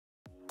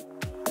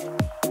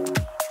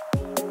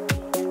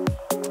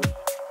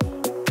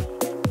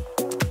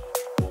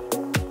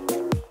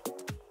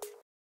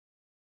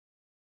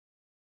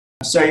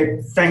So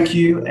thank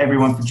you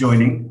everyone for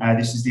joining.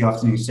 This is the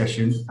afternoon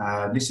session.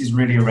 This is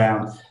really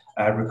around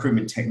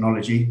recruitment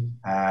technology.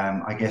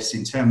 I guess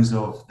in terms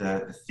of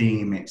the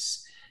theme,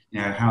 it's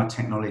how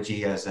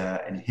technology as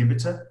an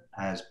inhibitor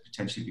has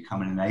potentially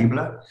become an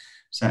enabler,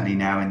 certainly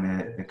now in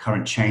the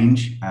current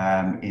change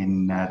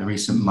in the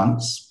recent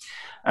months.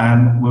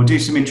 We'll do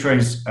some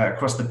intros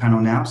across the panel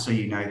now, so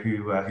you know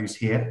who's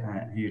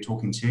here, who you're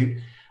talking to.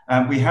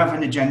 We have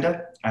an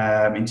agenda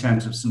in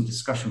terms of some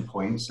discussion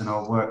points, and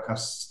I'll work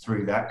us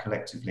through that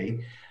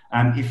collectively.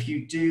 If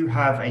you do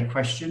have a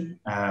question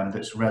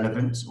that's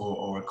relevant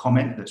or a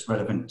comment that's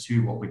relevant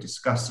to what we're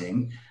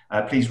discussing,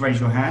 please raise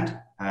your hand.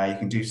 You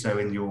can do so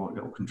in your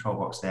little control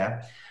box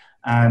there.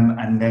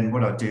 And then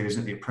what I'll do is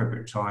at the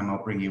appropriate time,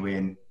 I'll bring you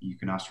in. You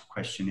can ask your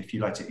question if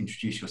you'd like to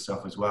introduce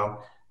yourself as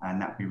well,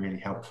 and that'd be really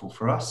helpful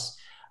for us.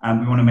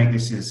 We want to make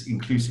this as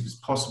inclusive as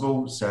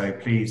possible, so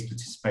please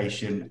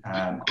participation,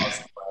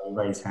 ask,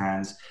 raise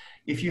hands.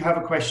 If you have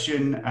a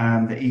question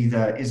that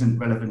either isn't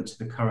relevant to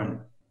the current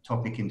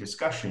topic in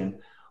discussion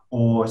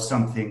or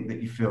something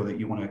that you feel that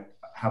you want to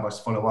have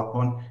us follow up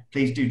on,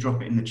 please do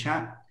drop it in the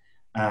chat,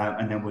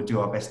 and then we'll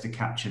do our best to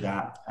capture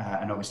that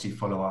and obviously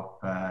follow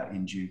up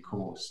in due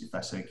course, if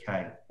that's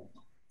okay.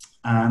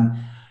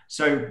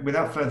 So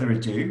without further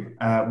ado,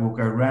 we'll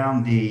go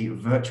around the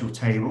virtual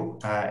table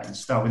and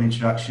start with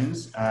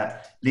introductions.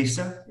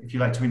 Lisa, if you'd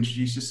like to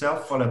introduce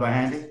yourself, followed by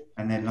Andy,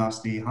 and then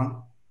lastly,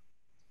 Han.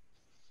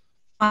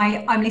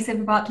 Hi, I'm Lisa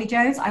from Barclay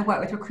Jones. I work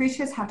with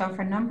recruiters, have done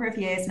for a number of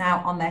years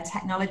now, on their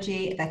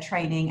technology, their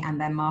training and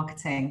their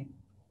marketing.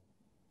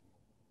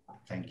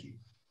 Thank you.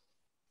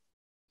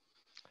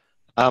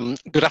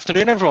 Good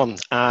afternoon, everyone.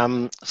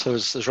 So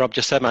as Rob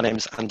just said, my name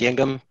is Andy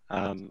Ingham.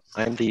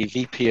 I'm the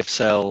VP of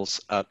Sales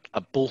at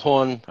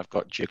Bullhorn. I've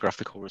got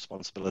geographical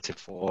responsibility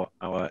for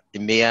our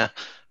EMEA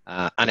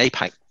and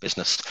APAC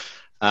business.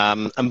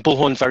 And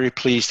Bullhorn very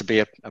pleased to be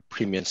a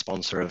premium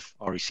sponsor of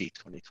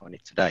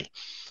REC2020 today.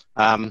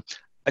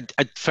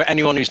 For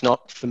anyone who's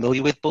not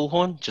familiar with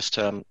Bullhorn, just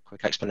a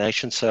quick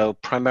explanation. So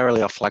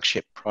primarily our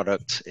flagship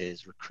product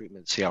is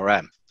Recruitment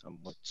CRM. And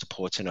we're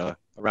supporting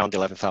around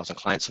 11,000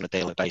 clients on a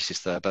daily basis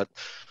there. But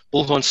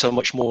Bullhorn's so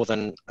much more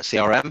than a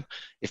CRM.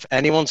 If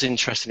anyone's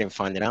interested in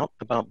finding out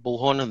about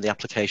Bullhorn and the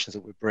applications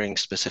that we bring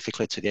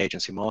specifically to the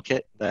agency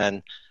market,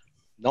 then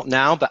not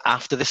now, but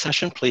after this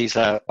session, please,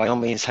 by all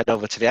means, head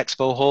over to the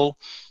expo hall.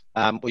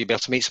 Where you'll be able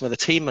to meet some of the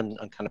team and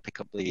kind of pick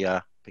up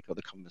the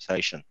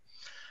conversation.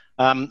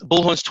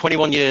 Bullhorn's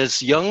 21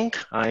 years young.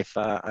 I've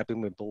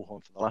been with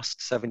Bullhorn for the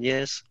last 7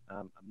 years.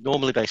 I'm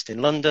normally based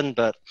in London,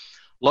 but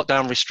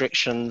lockdown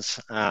restrictions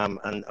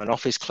and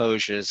office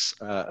closures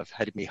have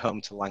headed me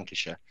home to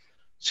Lancashire.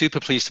 Super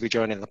pleased to be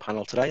joining the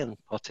panel today and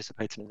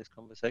participating in this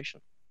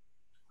conversation.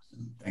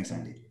 Thanks,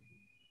 Andy.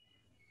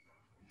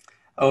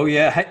 Oh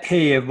yeah,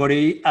 hey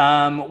everybody,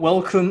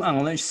 welcome. I'm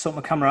gonna sort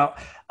my camera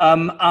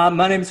out.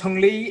 My name is Hung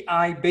Lee.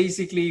 I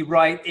basically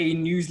write a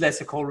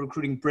newsletter called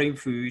Recruiting Brain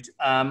Food.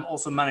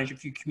 Also manage a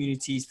few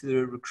communities for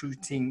the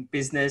recruiting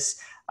business.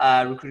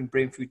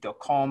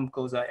 Recruitingbrainfood.com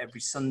goes out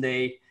every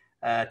Sunday.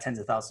 Tens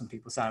of thousands of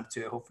people sign up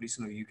to it. Hopefully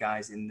some of you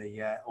guys in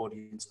the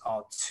audience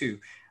are too.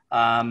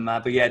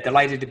 But yeah,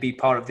 delighted to be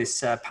part of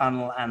this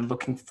panel and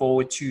looking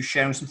forward to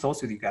sharing some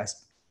thoughts with you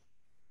guys.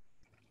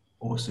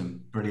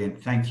 Awesome,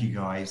 brilliant. Thank you,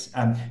 guys.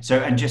 And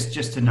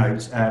just to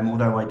note,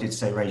 although I did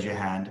say raise your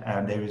hand,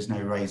 there is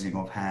no raising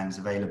of hands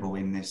available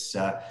in this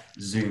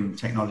Zoom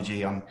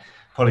technology.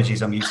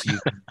 Apologies, I'm used to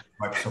using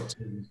Microsoft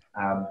Teams,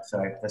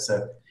 so that's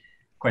a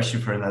question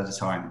for another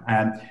time.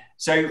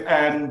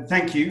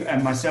 Thank you.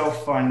 And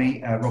myself,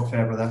 finally, Rob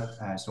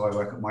Fairbrother. So I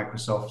work at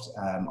Microsoft.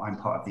 I'm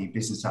part of the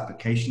business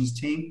applications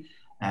team,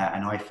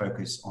 and I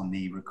focus on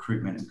the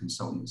recruitment and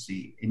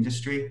consultancy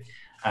industry.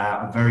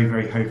 I'm very,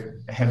 very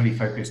heavily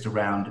focused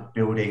around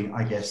building,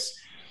 I guess,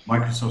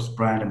 Microsoft's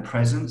brand and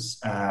presence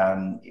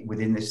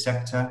within this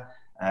sector.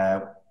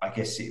 I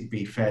guess it'd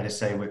be fair to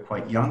say we're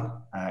quite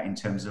young in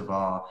terms of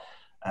our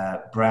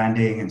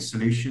branding and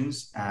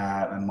solutions.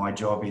 And my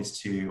job is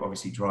to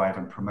obviously drive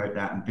and promote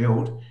that and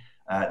build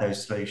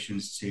those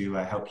solutions to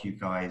help you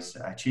guys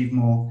achieve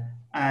more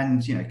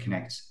and,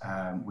 connect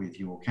with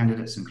your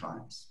candidates and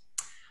clients.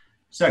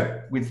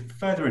 So with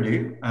further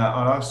ado,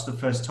 I'll ask the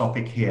first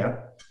topic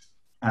here.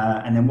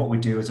 And then what we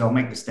do is I'll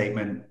make the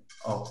statement,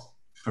 I'll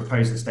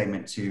propose the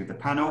statement to the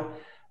panel.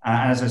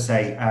 As I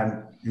say,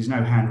 there's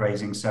no hand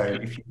raising, so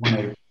if you want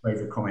to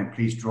raise a comment,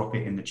 please drop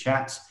it in the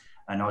chat,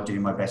 and I'll do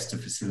my best to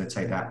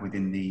facilitate that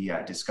within the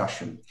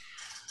discussion.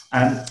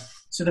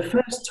 So the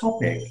first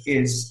topic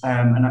is,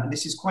 and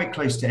this is quite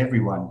close to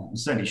everyone, it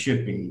certainly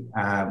should be,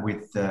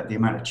 with the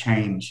amount of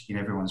change in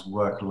everyone's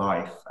work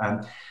life.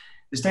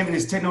 The statement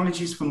is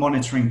technologies for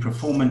monitoring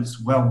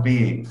performance,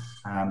 well-being,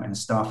 and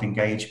staff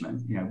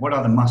engagement. What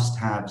are the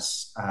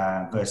must-haves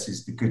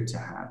versus the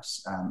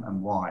good-to-haves,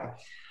 and why?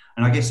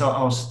 And I guess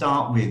I'll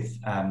start with,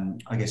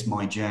 I guess,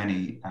 my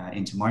journey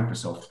into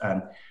Microsoft.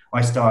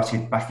 I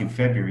started back in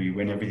February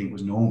when everything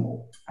was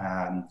normal.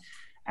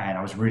 And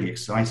I was really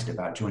excited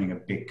about joining a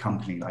big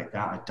company like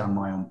that. I'd done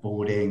my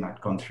onboarding, I'd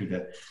gone through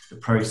the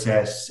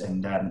process,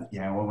 and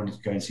I wanted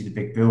to go and see the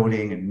big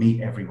building and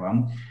meet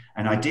everyone.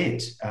 And I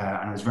did,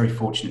 and I was very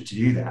fortunate to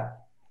do that.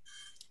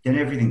 Then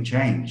everything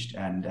changed,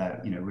 and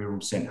we were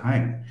all sent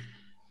home.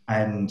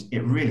 And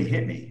it really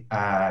hit me,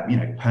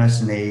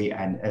 personally,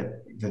 and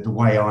the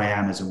way I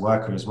am as a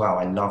worker as well.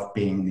 I love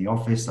being in the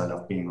office. I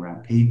love being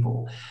around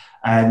people,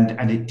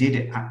 and it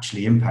did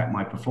actually impact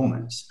my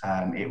performance.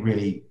 It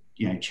really,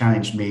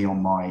 challenged me on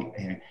my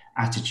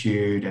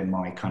attitude and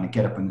my kind of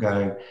get up and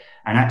go,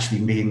 and actually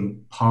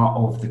being part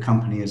of the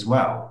company as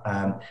well,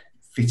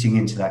 fitting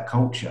into that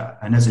culture.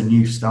 And as a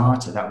new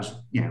starter, that was,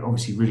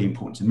 obviously really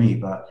important to me,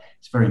 but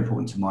it's very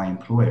important to my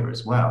employer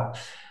as well.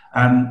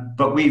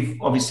 But we've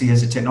obviously,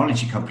 as a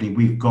technology company,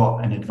 we've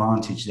got an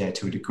advantage there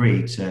to a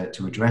degree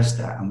to address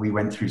that. And we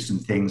went through some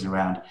things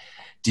around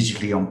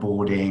digitally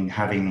onboarding,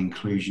 having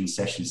inclusion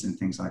sessions and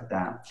things like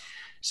that.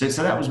 So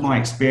that was my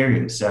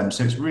experience. So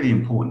it's really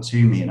important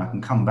to me, and I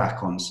can come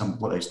back on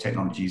what those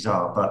technologies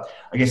are. But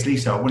I guess,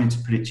 Lisa, I wanted to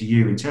put it to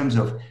you in terms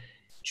of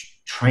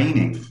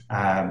training,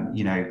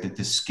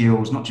 the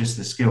skills, not just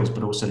the skills,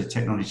 but also the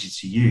technology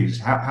to use.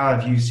 How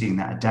have you seen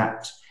that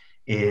adapt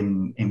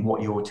in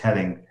what you're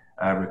telling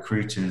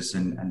recruiters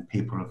and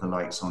people of the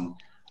likes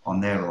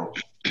on their role?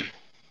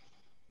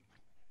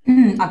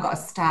 I've got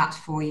a stat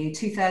for you.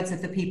 2/3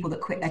 of the people that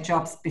quit their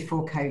jobs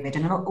before COVID,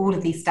 and not all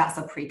of these stats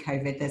are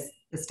pre-COVID. There's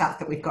the stats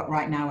that we've got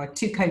right now are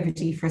too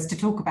COVID-y for us to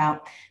talk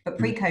about, but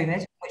pre-COVID,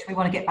 which we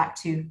want to get back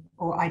to,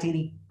 or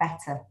ideally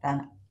better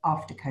than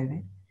after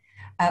COVID,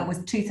 was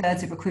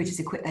 2/3 of recruiters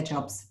who quit their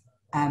jobs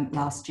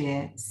last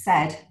year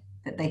said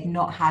that they've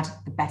not had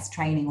the best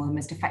training or the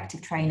most effective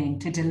training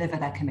to deliver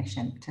their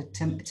commission,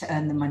 to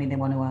earn the money they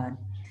want to earn.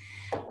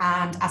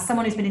 And as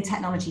someone who's been in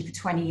technology for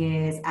 20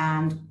 years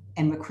and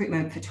in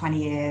recruitment for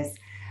 20 years,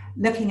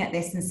 looking at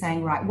this and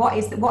saying, right, what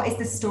is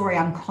the story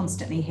I'm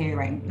constantly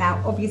hearing?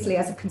 Now, obviously,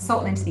 as a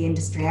consultant into the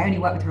industry, I only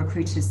work with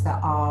recruiters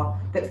that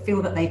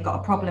feel that they've got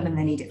a problem and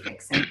they need it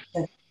fixing.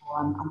 So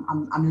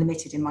I'm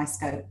limited in my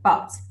scope.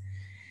 But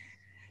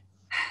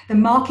the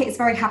market is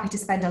very happy to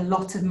spend a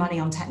lot of money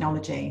on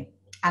technology.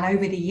 And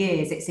over the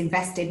years, it's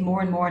invested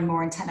more and more and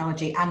more in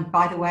technology. And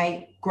by the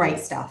way, great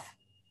stuff.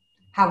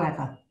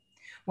 However,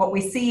 what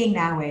we're seeing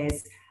now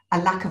is a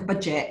lack of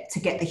budget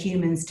to get the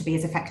humans to be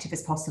as effective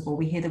as possible.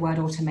 We hear the word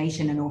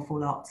automation an awful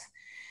lot.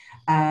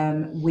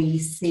 We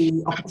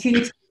see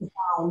opportunities to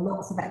buy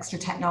lots of extra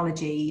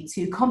technology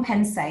to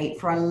compensate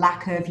for a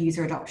lack of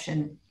user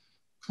adoption,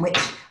 which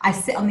I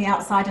sit on the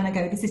outside and I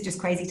go, this is just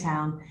crazy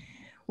town.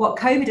 What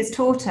COVID has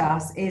taught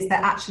us is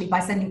that actually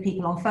by sending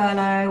people on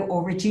furlough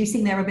or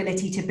reducing their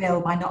ability to bill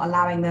by not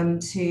allowing them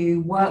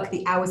to work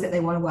the hours that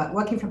they want to work,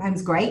 working from home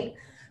is great,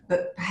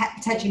 but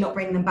potentially not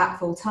bringing them back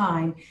full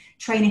time,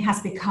 training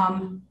has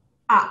become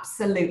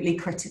absolutely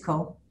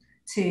critical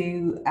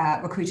to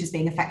recruiters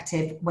being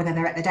effective, whether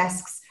they're at their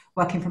desks,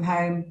 working from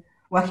home,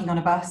 working on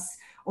a bus,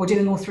 or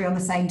doing all three on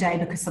the same day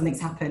because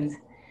something's happened.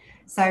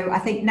 So I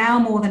think now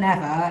more than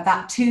ever,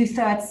 that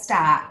 2/3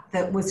 stat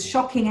that was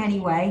shocking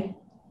anyway,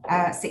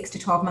 6 to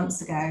 12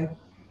 months ago,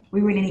 we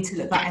really need to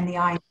look that in the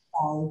eye and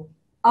say,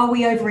 are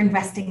we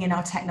over-investing in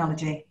our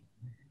technology?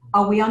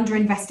 Are we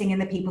under-investing in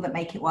the people that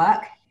make it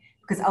work?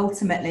 Because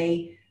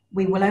ultimately,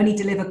 we will only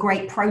deliver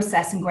great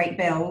process and great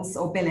bills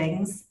or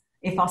billings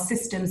if our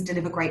systems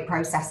deliver great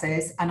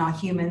processes and our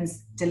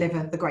humans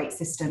deliver the great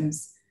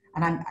systems.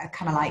 And I'm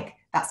kind of like,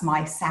 that's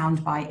my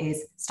soundbite is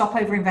stop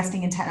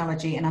over-investing in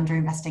technology and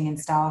under-investing in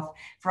staff.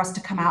 For us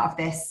to come out of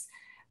this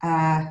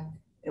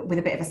with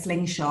a bit of a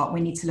slingshot, we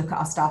need to look at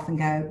our staff and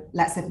go,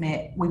 let's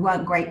admit, we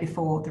weren't great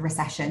before the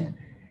recession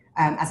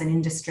as an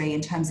industry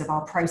in terms of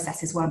our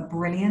processes weren't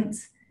brilliant.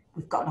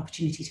 We've got an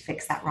opportunity to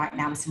fix that right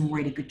now with some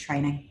really good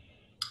training.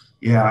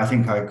 Yeah, I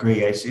think I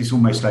agree. It's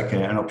almost like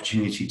an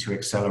opportunity to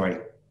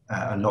accelerate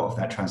a lot of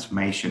that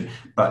transformation,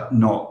 but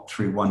not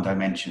through one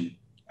dimension.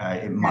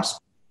 It must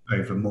be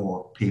over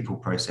more people,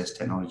 process,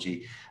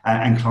 technology,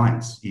 and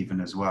clients even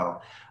as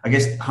well. I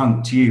guess,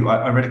 Hung, to you,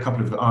 I read a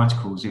couple of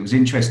articles. It was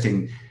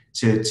interesting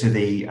to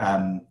the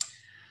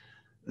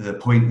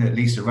point that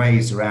Lisa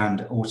raised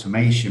around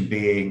automation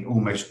being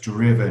almost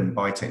driven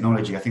by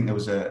technology. I think there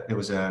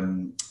was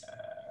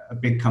a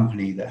big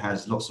company that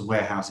has lots of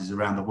warehouses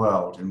around the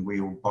world and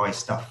we all buy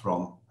stuff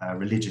from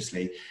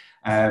religiously.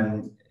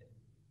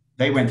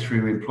 They went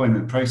through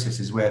employment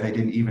processes where they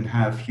didn't even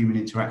have human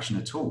interaction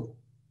at all.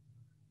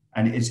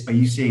 And are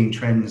you seeing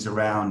trends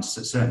around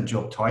certain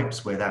job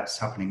types where that's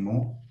happening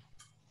more?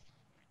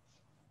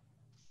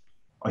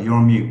 Oh, you're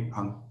on mute,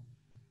 Hung.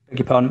 Beg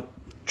your pardon,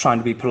 trying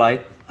to be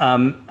polite.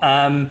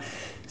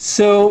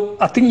 So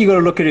I think you got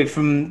to look at it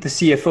from the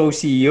CFO,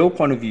 CEO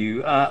point of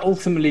view.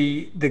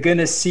 Ultimately, they're going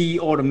to see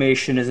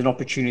automation as an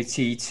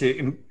opportunity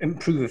to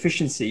improve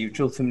efficiency, which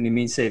ultimately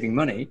means saving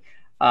money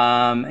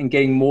and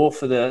getting more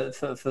for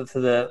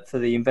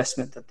the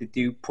investment that they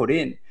do put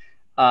in.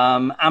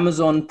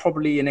 Amazon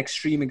probably an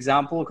extreme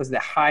example because they're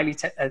highly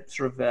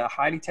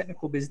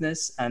technical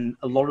business, and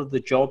a lot of the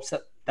jobs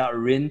that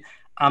are in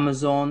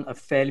Amazon are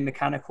fairly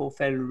mechanical,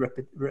 fairly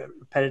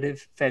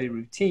repetitive, fairly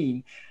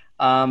routine.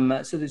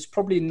 So there's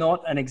probably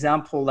not an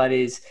example that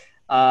is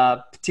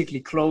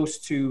particularly close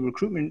to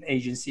recruitment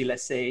agency,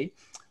 let's say.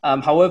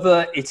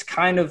 However, it's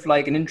kind of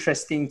like an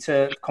interesting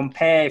to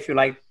compare, if you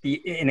like,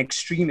 in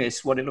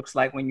extremis, what it looks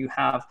like when you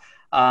have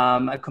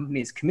a company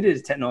is committed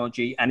to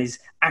technology and is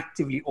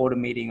actively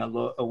automating a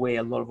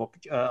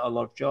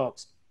lot of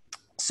jobs.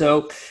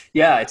 So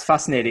yeah, it's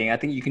fascinating. I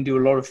think you can do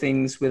a lot of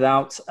things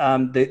without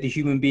the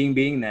human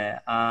being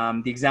there.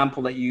 The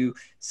example that you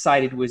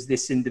cited was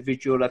this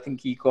individual. I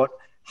think he got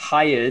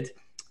hired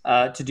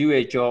to do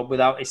a job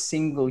without a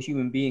single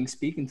human being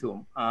speaking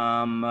to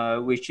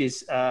him, which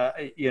is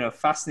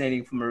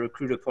fascinating from a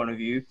recruiter point of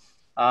view,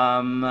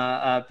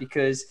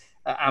 because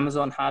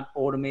Amazon had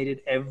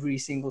automated every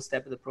single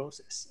step of the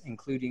process,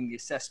 including the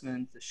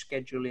assessment, the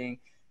scheduling,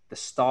 the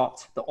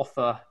start, the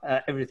offer,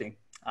 everything.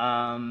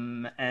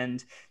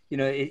 And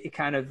it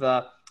kind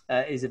of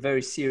is a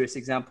very serious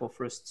example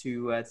for us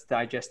to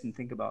digest and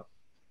think about.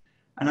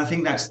 And I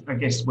think that's, I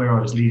guess, where I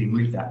was leading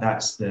with that.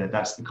 That's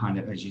the kind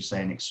of, as you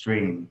say, an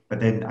extreme. But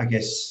then I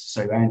guess,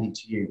 so Andy,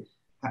 to you,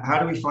 how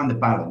do we find the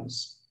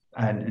balance?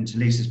 And to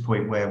Lisa's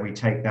point, where we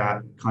take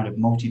that kind of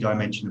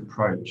multi-dimensional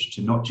approach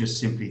to not just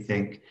simply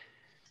think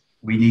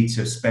we need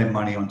to spend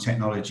money on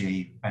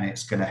technology and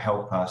it's going to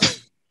help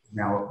us.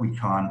 Now we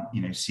can't,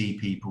 see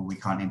people, we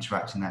can't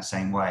interact in that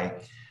same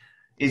way.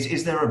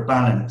 Is there a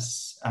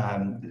balance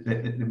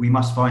that we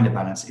must find a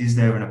balance? Is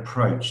there an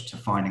approach to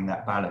finding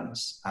that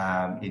balance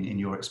in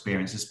your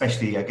experience,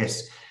 especially, I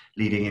guess,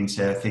 leading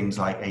into things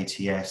like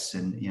ATS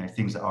and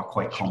things that are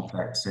quite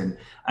complex and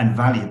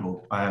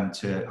valuable,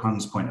 to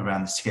Hung's point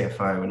around the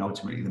CFO and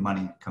ultimately the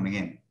money coming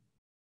in?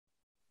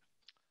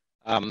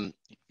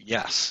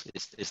 Yes,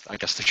 is I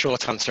guess the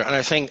short answer, and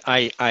I think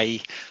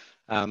I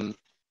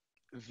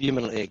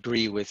vehemently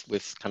agree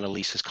with kind of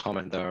Lisa's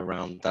comment there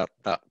around that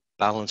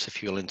balance,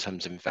 if you will, in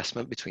terms of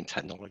investment between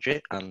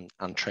technology and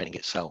training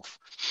itself.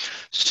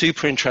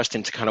 Super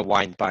interesting to kind of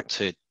wind back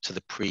to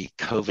the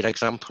pre-COVID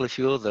example, if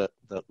you will, that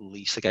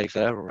Lisa gave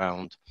there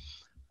around,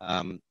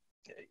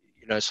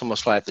 it's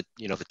almost like the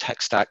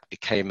tech stack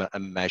became a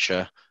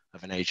measure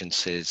of an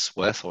agency's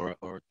worth or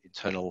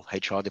internal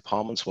HR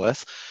department's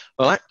worth.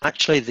 Well,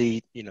 actually,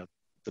 the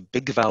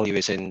big value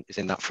is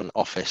in that front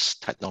office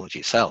technology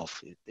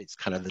itself. It's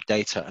kind of the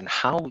data and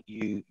how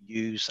you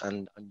use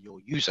and your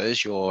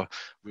users, your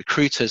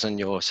recruiters and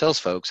your sales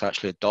folks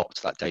actually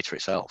adopt that data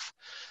itself.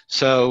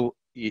 So,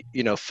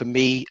 for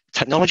me,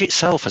 technology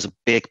itself has a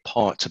big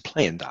part to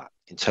play in that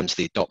in terms of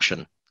the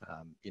adoption,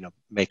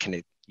 making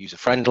it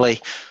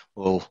user-friendly.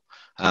 We'll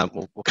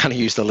kind of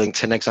use the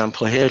LinkedIn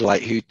example here,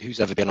 like who's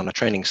ever been on a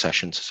training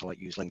session to sort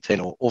of use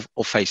LinkedIn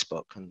or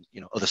Facebook and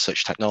other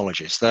such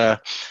technologies. There,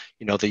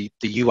 the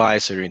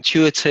UIs are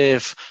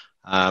intuitive.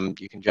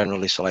 You can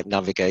generally sort of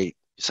navigate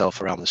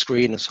yourself around the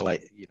screen and sort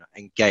of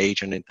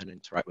engage and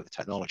interact with the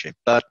technology.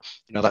 But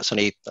that's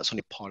only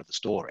part of the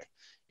story.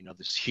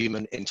 There's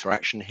human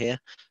interaction here.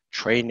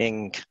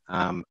 Training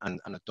and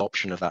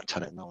adoption of that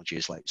technology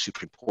is like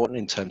super important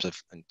in terms of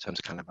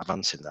kind of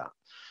advancing that.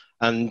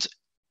 And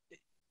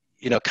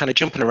kind of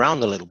jumping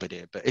around a little bit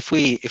here, but if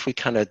we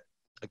kind of,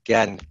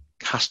 again,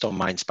 cast our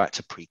minds back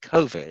to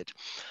pre-COVID,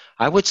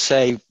 I would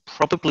say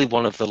probably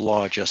one of the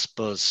largest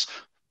buzz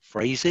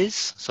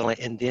phrases, so like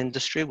in the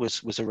industry,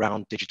 was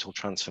around digital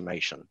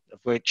transformation, of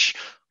which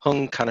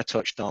Hung kind of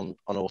touched on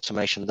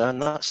automation there, and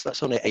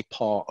that's only a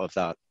part of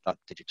that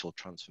digital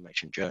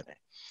transformation journey.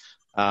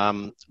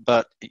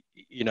 But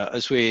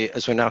as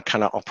we're now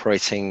kind of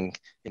operating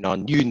in our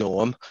new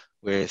norm,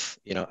 with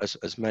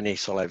as many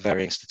sort of like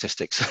varying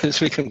statistics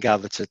as we can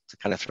gather to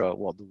kind of throw at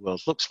what the world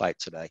looks like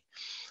today,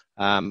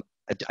 I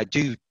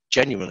do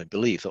genuinely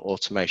believe that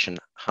automation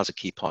has a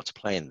key part to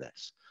play in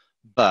this,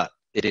 but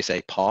it is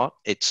a part.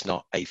 It's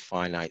not a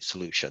finite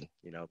solution.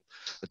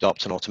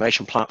 Adopt an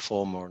automation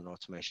platform or an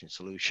automation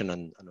solution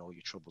and all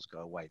your troubles go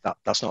away.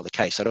 That's not the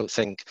case. I don't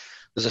think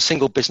there's a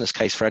single business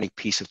case for any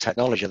piece of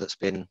technology that's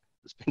been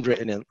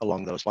written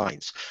along those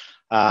lines.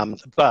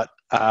 But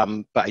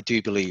I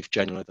do believe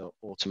generally that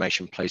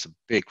automation plays a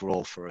big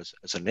role for us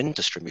as an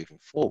industry moving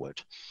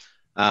forward.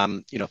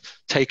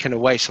 Taking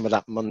away some of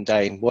that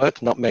mundane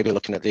work, not maybe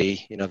looking at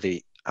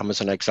the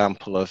Amazon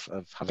example of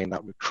having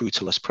that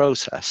recruiterless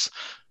process,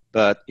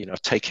 but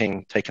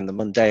taking the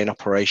mundane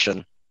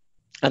operation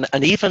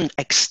and even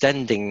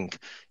extending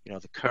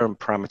the current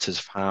parameters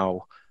of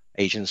how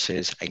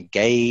agencies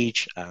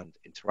engage and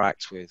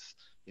interact with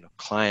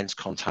clients,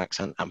 contacts,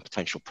 and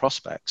potential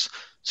prospects,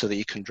 so that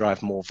you can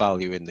drive more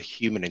value in the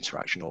human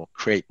interaction or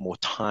create more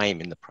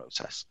time in the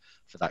process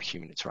for that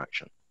human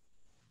interaction.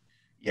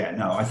 Yeah,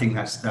 no, I think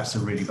that's a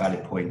really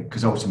valid point,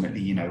 because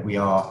ultimately, we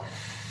are,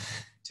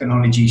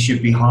 technology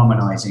should be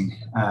harmonizing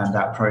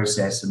that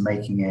process and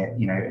making it,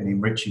 and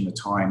enriching the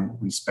time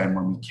we spend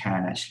when we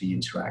can actually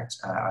interact.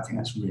 I think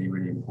that's really,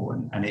 really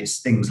important. And it's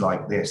things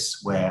like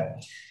this where,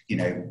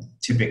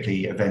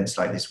 typically events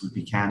like this would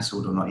be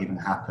cancelled or not even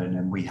happen.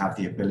 And we have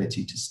the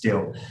ability to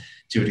still,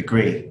 to a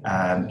degree,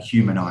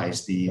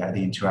 humanize the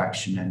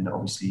interaction and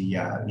obviously,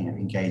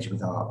 engage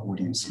with our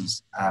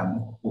audiences,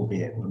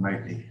 albeit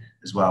remotely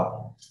as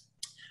well.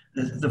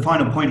 The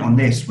final point on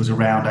this was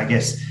around, I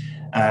guess,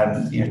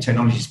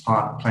 technology is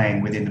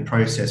playing within the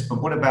process,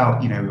 but what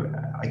about,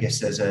 I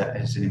guess as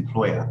an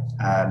employer,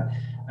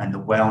 and the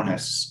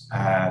wellness,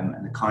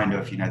 and the kind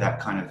of, that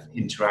kind of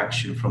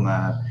interaction from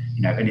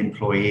an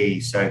employee.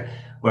 So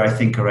where I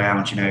think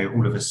around,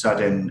 all of a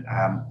sudden,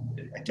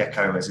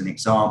 Adecco as an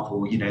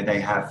example,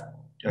 they have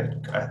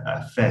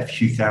a fair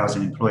few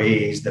thousand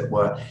employees that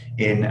were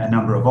in a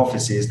number of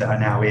offices that are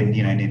now in,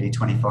 nearly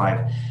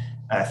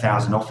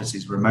 25,000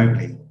 offices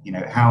remotely.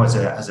 How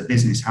as a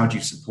business, how do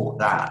you support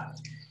that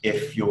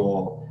if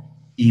your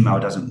email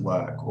doesn't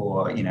work,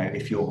 or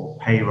if your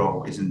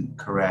payroll isn't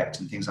correct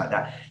and things like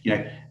that?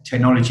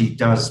 Technology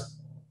does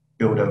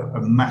build a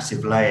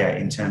massive layer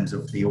in terms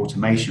of the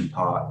automation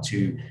part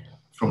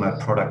from a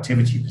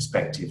productivity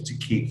perspective to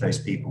keep those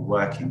people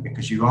working,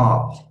 because you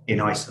are in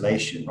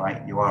isolation,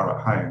 right? You are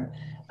at home.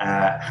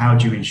 How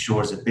do you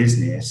ensure as a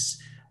business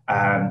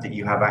that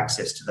you have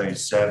access to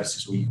those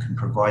services, or you can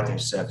provide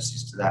those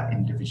services to that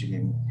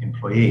individual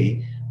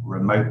employee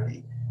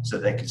remotely so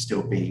they can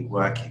still be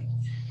working?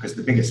 Because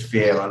the biggest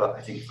fear,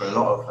 I think, for a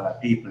lot of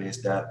people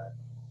is that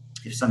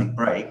if something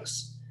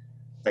breaks,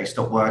 they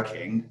stop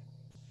working.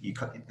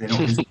 They're not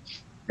visible.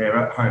 They're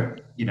at home,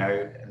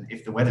 and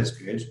if the weather's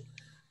good,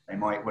 they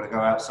might want to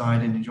go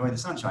outside and enjoy the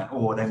sunshine,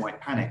 or they might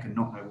panic and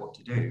not know what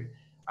to do.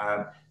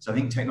 So I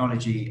think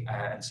technology,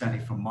 and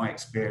certainly from my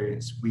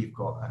experience, we've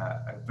got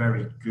a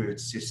very good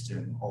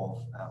system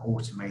of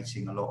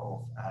automating a lot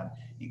of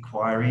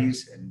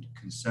inquiries and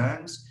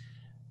concerns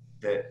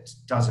that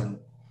doesn't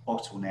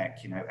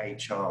bottleneck,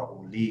 HR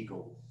or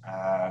legal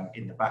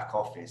in the back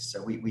office.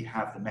 So we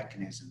have the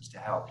mechanisms to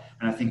help.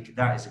 And I think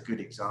that is a good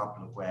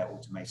example of where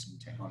automation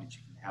and technology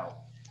can help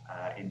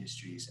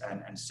industries,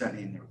 and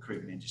certainly in the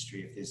recruitment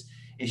industry, if there's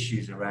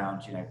issues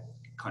around,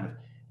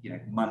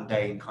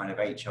 mundane kind of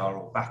HR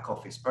or back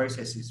office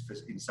processes,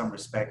 in some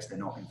respects, they're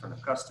not in front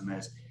of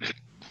customers,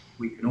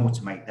 we can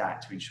automate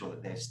that to ensure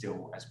that they're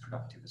still as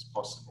productive as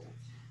possible.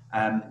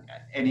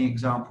 Any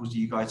examples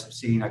you guys have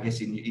seen, I guess,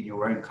 in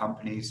your own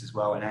companies as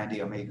well? And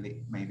Andy, I may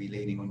be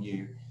leaning on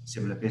you,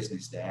 similar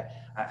business there.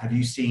 Have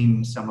you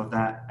seen some of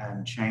that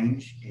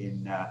change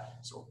in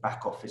sort of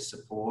back office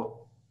support?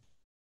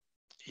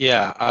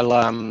 Yeah,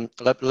 I'll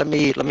let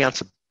me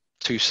answer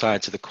two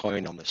sides of the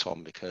coin on this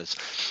one, because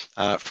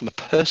from a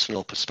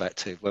personal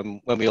perspective,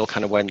 when we all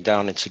kind of went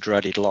down into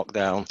dreaded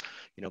lockdown,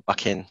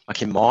 back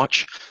in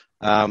March,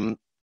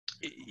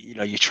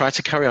 you try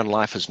to carry on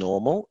life as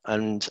normal.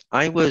 And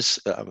I was,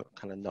 I'm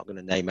kind of not going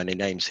to name any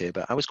names here,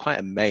 but I was quite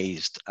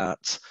amazed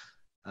at,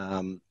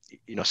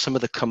 some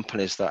of the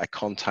companies that I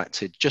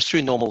contacted just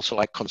through normal, so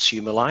like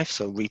consumer life,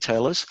 so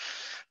retailers,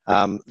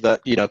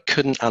 that,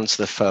 couldn't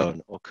answer the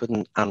phone or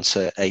couldn't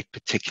answer a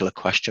particular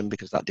question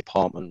because that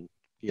department,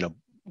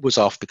 was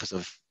off because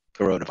of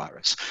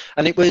coronavirus.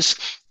 And it was,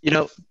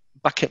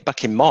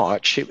 back in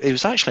March, it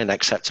was actually an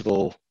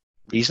acceptable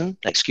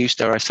excuse,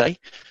 dare I say,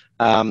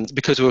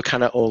 because we were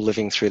kind of all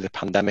living through the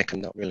pandemic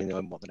and not really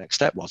knowing what the next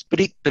step was. But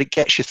it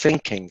gets you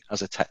thinking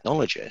as a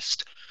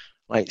technologist,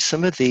 like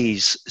some of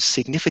these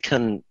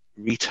significant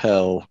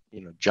retail,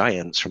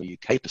 giants from a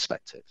UK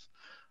perspective,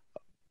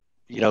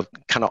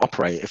 cannot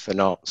operate if they're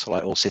not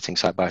all sitting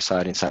side by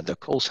side inside their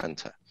call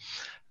center.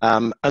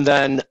 And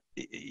then,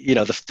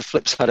 the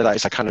flip side of that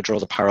is I kind of draw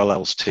the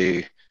parallels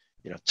to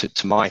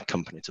my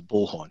company, to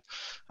Bullhorn.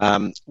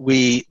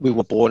 We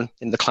were born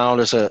in the cloud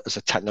as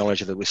a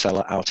technology that we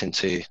sell out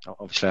into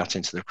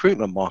the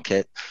recruitment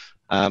market.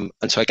 And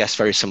so I guess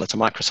very similar to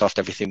Microsoft,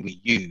 everything we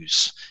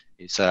use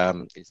is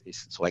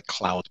like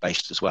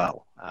cloud-based as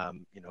well.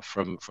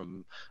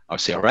 From our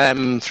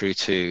CRM through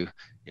to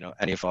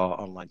any of our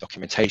online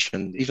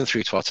documentation, even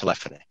through to our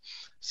telephony.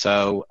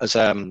 So as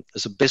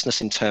a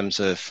business, in terms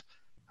of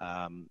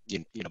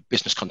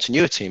business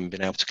continuity and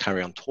being able to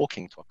carry on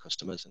talking to our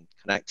customers and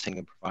connecting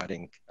and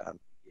providing,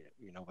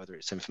 whether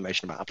it's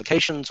information about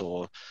applications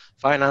or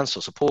finance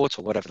or support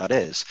or whatever that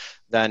is,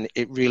 then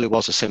it really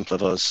was as simple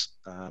of us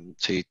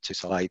to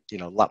say,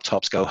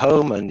 laptops go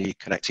home and you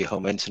connect to your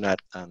home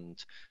internet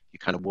and you're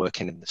kind of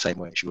working in the same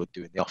way as you would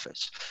do in the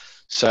office.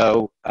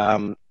 So,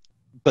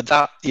 but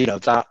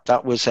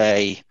that was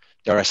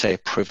dare I say, a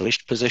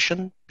privileged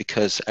position,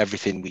 because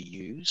everything we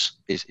use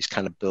is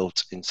kind of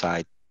built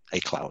inside a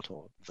cloud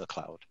or the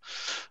cloud.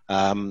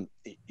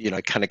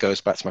 It kind of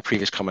goes back to my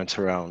previous comment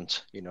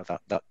around,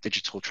 that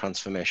digital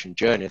transformation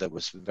journey that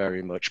was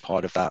very much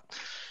part of that,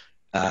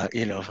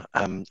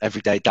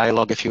 everyday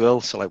dialogue, if you will.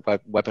 So like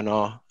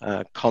webinar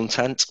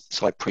content,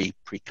 so like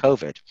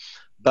pre-COVID.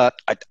 But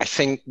I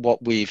think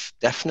what we've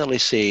definitely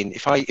seen,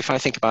 if I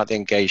think about the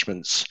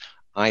engagements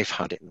I've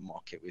had it in the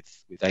market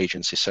with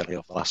agencies, certainly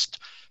over the last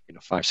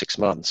 5-6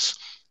 months.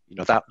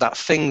 That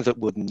thing that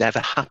would never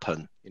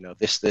happen,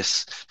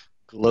 this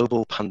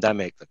global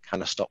pandemic that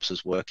kind of stops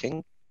us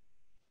working,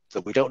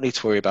 that we don't need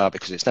to worry about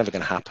because it's never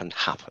going to happen,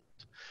 happened.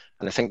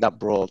 And I think that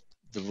brought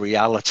the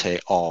reality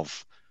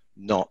of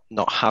not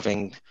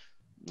having,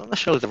 not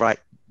necessarily the right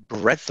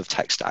breadth of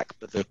tech stack,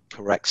 but the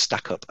correct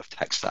stack up of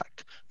tech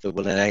stack that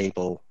will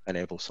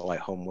enable so like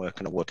homework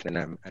and working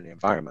in any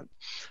environment.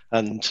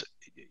 And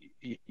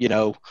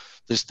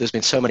there's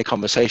been so many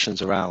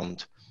conversations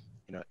around,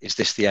 is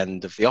this the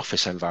end of the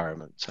office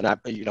environment?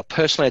 And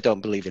personally, I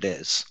don't believe it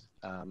is.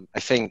 I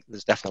think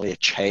there's definitely a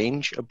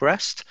change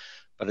abreast,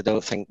 but I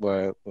don't think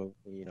we're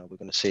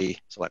going to see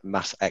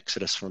mass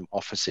exodus from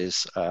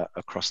offices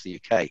across the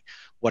UK.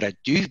 What I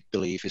do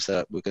believe is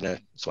that we're going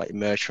to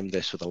emerge from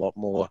this with a lot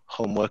more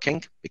home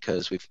working,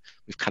 because we've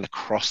kind of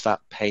crossed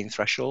that pain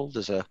threshold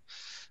as a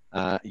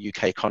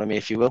UK economy,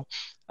 if you will,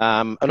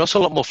 and also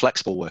a lot more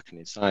flexible working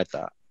inside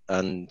that.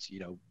 And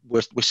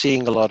we're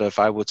seeing a lot of,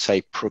 I would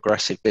say,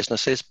 progressive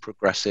businesses,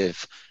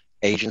 progressive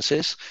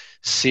agencies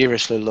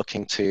seriously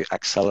looking to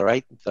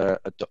accelerate the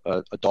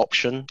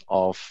adoption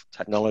of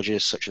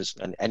technologies such as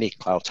any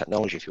cloud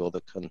technology, if you will,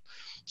 that can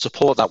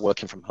support that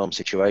working from home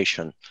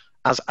situation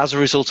as a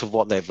result of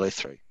what they've lived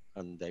through,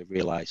 and they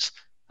realize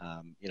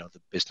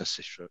the business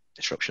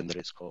disruption that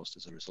it's caused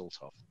as a result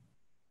of.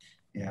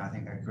 Yeah, I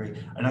think I agree.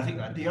 And I think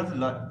the other,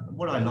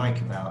 what I like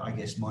about, I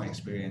guess, my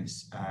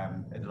experience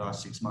in the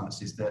last 6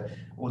 months is that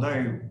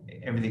although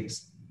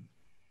everything's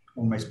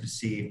almost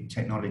perceived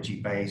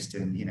technology based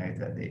and,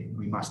 that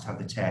we must have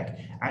the tech,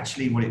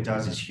 actually what it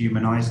does is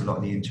humanize a lot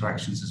of the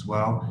interactions as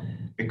well.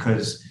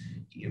 Because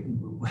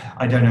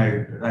I don't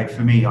know, like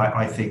for me,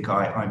 I think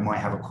I might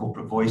have a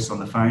corporate voice on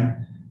the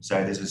phone. So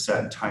there's a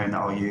certain tone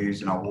that I'll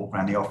use and I'll walk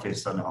around the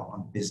office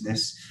on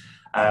business.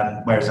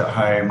 Whereas at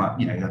home,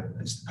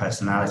 it's the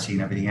personality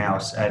and everything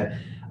else. And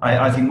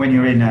I think when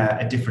you're in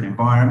a different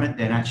environment,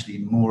 then actually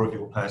more of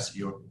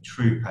your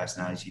true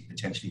personality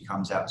potentially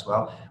comes out as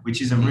well,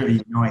 which is a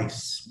really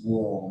nice,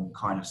 warm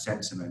kind of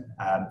sentiment,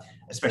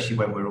 especially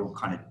when we're all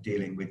kind of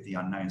dealing with the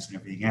unknowns and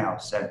everything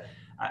else. So,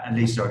 and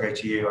Lisa, I'll go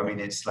to you. I mean,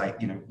 it's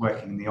like,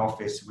 working in the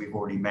office, we've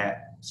already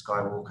met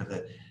Skywalker,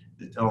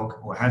 the dog,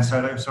 or Han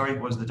Solo, sorry,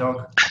 what was the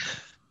dog?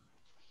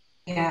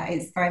 Yeah,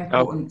 it's very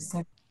important.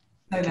 So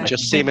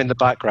just see him in the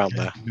background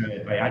there.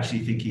 I actually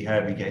think he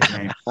heard me get his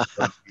name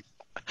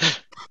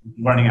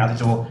running out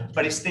the door.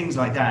 But it's things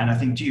like that. And I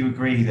think, do you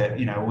agree that,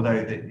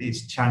 although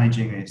it's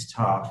challenging and it's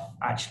tough,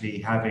 actually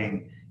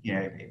having,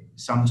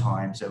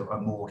 sometimes a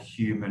more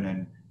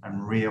human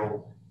and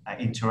real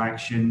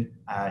interaction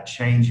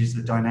changes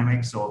the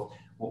dynamics of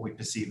what we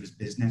perceive as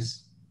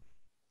business?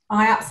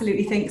 I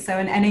absolutely think so.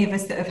 And any of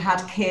us that have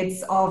had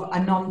kids of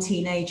a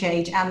non-teenage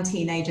age and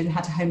teenage and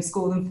had to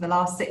homeschool them for the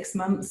last 6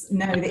 months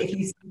know that if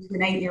you speak to an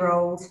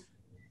 8-year-old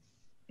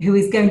who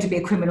is going to be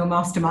a criminal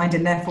mastermind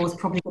and therefore is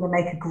probably going to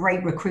make a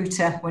great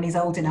recruiter when he's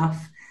old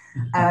enough,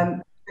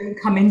 don't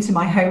come into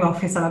my home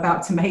office, I'm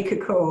about to make a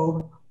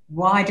call.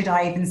 Why did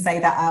I even say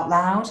that out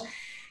loud?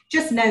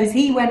 Just knows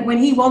when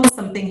he wants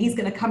something, he's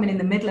going to come in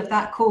the middle of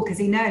that call because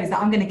he knows that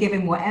I'm going to give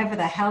him whatever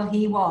the hell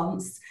he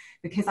wants,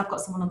 because I've got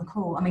someone on the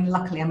call. I mean,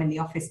 luckily I'm in the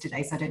office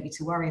today, so I don't need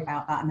to worry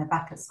about that. And they're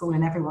back at school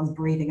and everyone's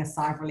breathing a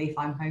sigh of relief,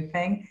 I'm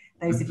hoping.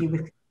 Those of you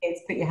with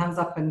kids, put your hands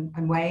up and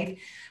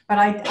wave. But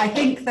I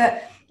think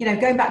that,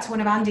 going back to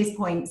one of Andy's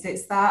points,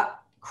 it's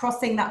that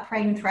crossing that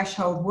pain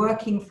threshold,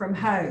 working from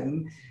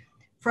home.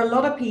 For a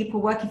lot of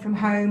people, working from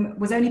home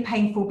was only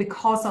painful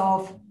because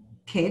of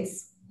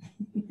kids.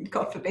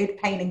 God forbid,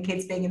 pain and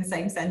kids being in the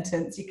same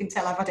sentence. You can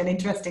tell I've had an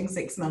interesting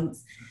 6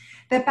 months.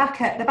 They're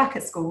back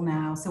at school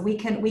now, so we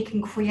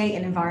can create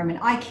an environment.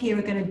 IKEA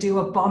are going to do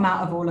a bomb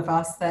out of all of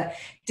us that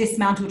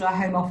dismantled our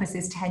home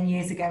offices 10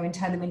 years ago and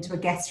turned them into a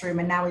guest room,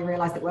 and now we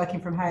realise that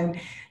working from home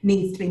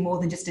needs to be more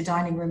than just a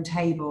dining room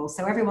table.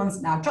 So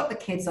everyone's now dropped the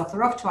kids off,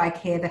 they're off to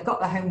IKEA, they've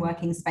got the home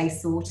working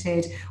space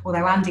sorted,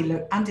 although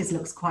Andy's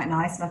looks quite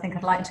nice, and I think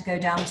I'd like to go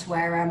down to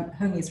where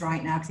Hung is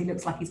right now, because he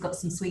looks like he's got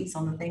some sweets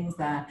on the things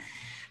there.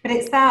 But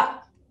it's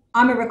that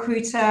I'm a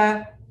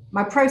recruiter,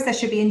 my process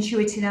should be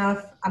intuitive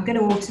enough. I'm going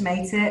to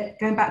automate it.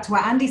 Going back to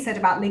what Andy said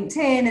about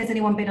LinkedIn, has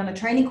anyone been on a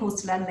training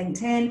course to learn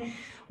LinkedIn?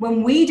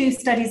 When we do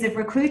studies of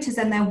recruiters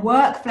and their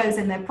workflows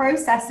and their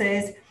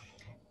processes,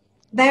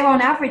 they're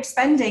on average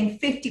spending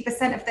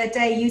 50% of their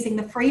day using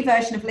the free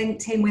version of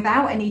LinkedIn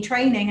without any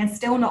training and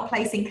still not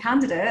placing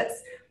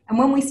candidates. And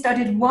when we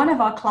studied one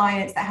of our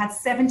clients that had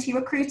 70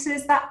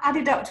 recruiters, that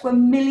added up to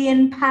 £1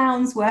 million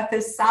worth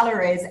of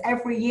salaries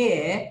every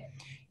year,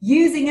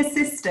 using a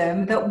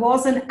system that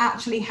wasn't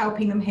actually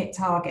helping them hit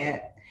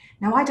target.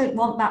 Now, I don't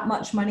want that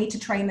much money to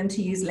train them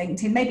to use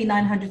LinkedIn. Maybe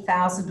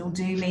 900,000 will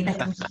do me. They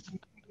can take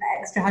that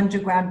extra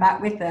 100 grand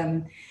back with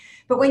them.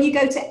 But when you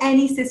go to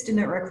any system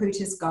that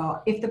recruiters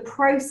got, if the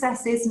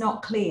process is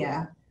not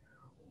clear,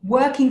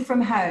 working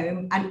from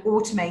home and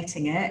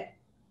automating it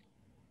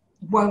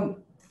won't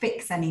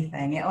fix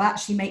anything. It'll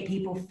actually make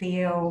people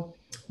feel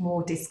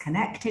more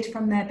disconnected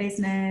from their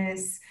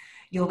business.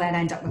 You'll then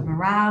end up with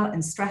morale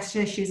and stress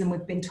issues. And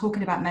we've been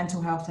talking about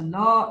mental health a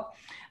lot.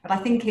 But I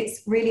think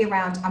it's really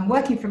around, I'm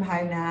working from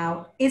home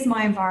now. Is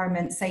my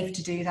environment safe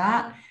to do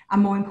that?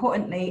 And more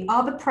importantly,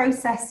 are the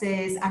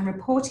processes and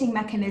reporting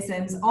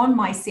mechanisms on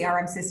my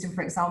CRM system,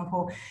 for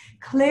example,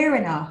 clear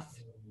enough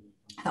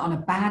that on a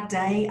bad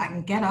day, I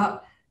can get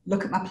up,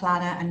 look at my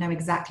planner and know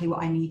exactly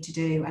what I need to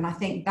do? And I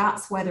think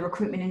that's where the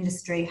recruitment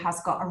industry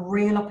has got a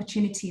real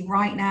opportunity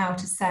right now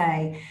to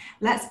say,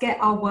 let's get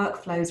our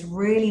workflows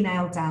really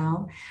nailed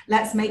down.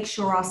 Let's make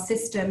sure our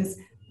systems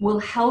will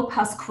help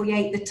us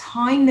create the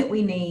time that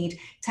we need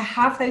to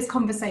have those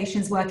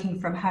conversations working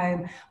from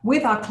home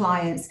with our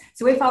clients.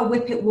 So if our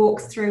whippet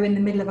walks through in the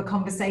middle of a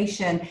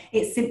conversation,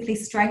 it simply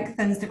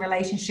strengthens the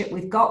relationship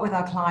we've got with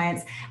our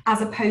clients,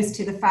 as opposed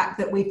to the fact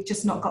that we've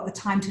just not got the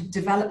time to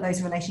develop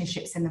those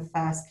relationships in the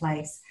first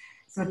place.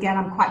 So again,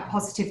 I'm quite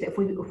positive that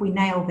if we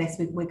nail this,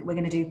 we're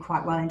going to do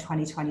quite well in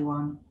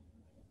 2021.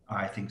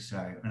 I think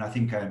so. And I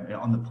think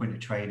on the point of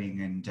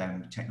training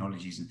and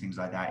technologies and things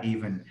like that,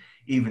 even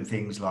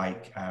things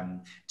like,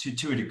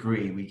 to a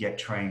degree, we get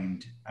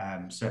trained,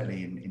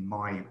 certainly in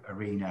my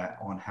arena,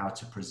 on how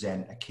to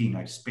present a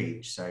keynote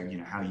speech. So,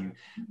 how you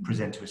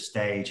present to a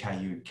stage, how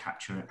you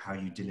capture it, how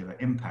you deliver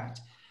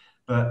impact.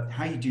 But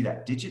how you do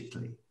that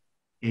digitally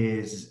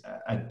is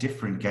a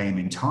different game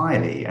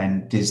entirely.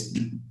 And there's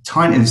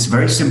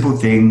very simple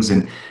things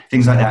and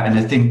things like that. And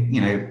I think,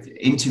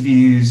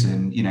 interviews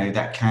and,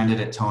 that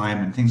candidate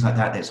time and things like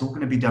that, that's all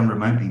going to be done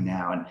remotely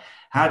now. And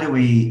how do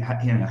we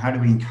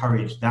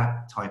encourage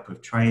that type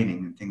of training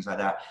and things like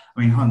that? I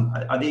mean, Hung,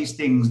 are these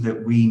things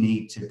that we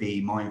need to be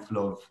mindful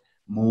of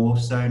more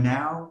so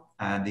now?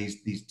 And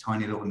these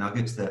tiny little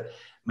nuggets that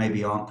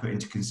maybe aren't put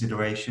into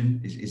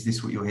consideration? Is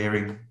this what you're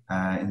hearing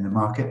in the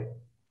market?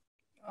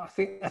 I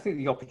think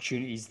the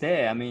opportunity is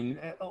there. I mean,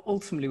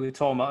 ultimately, we're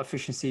talking about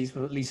efficiencies,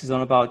 but Lisa's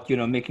on about,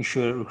 making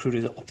sure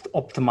recruiters are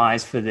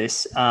optimized for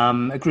this.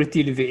 A great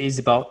deal of it is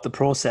about the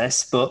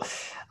process, but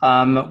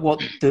what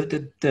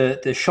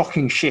the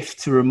shocking shift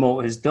to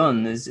remote has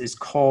done is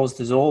caused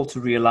us all to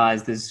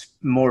realize there's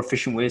more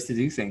efficient ways to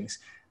do things.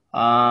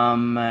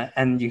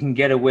 And you can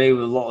get away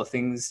with a lot of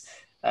things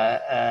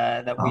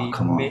that we...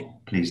 Come on,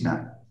 please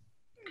no.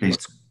 Please.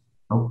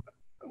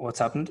 What's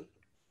happened?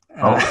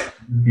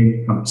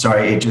 I'm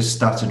sorry, it just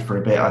stuttered for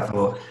a bit. I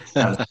thought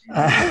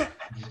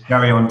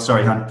carry on.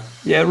 Sorry, hon.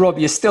 Yeah, Rob,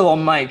 you're still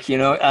on mic,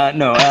 no.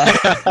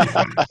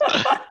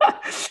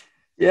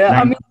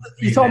 Yeah, I mean,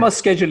 you're talking about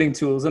scheduling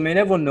tools. I mean,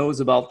 everyone knows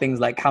about things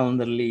like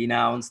Calendly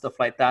now and stuff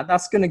like that.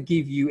 That's going to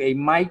give you a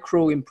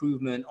micro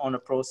improvement on a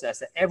process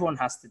that everyone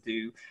has to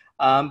do.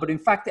 But in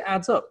fact, it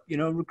adds up.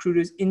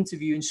 Recruiters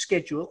interview and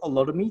schedule a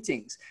lot of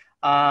meetings.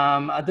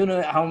 I don't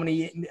know how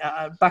many,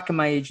 back in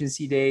my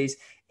agency days,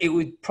 it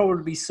would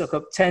probably suck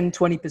up 10,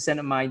 20%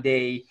 of my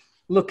day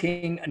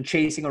looking and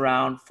chasing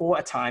around for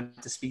a time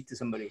to speak to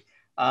somebody.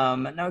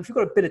 Now, if you've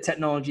got a bit of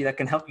technology that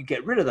can help you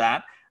get rid of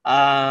that,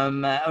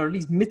 or at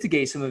least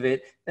mitigate some of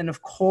it, then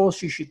of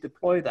course you should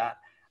deploy that.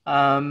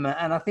 And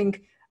I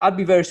think I'd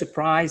be very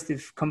surprised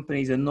if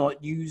companies are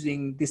not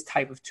using this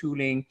type of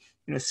tooling,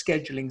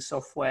 scheduling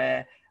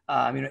software,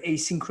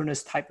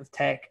 asynchronous type of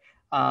tech.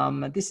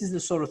 This is the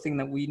sort of thing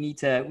that we need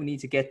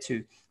to get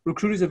to.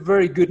 Recruiters are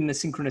very good in a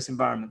synchronous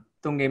environment.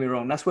 Don't get me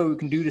wrong. That's where we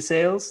can do the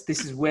sales.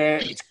 This is where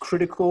it's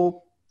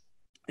critical.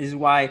 This is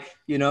why,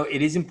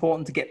 it is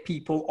important to get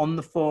people on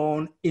the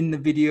phone, in the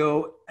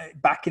video,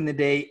 back in the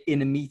day,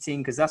 in a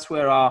meeting, because that's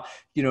where our,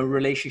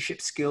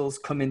 relationship skills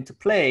come into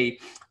play.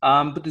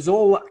 But there's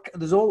all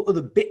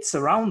other bits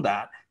around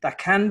that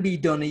can be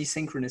done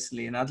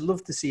asynchronously. And I'd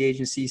love to see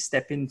agencies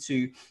step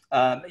into,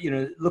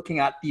 looking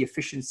at the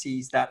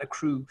efficiencies that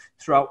accrue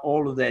throughout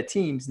all of their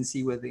teams and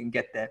see where they can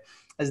get there.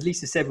 As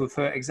Lisa said with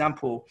her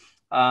example,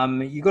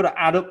 you got to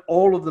add up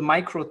all of the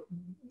micro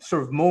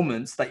sort of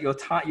moments that your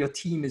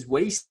team is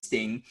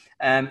wasting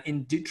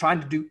in trying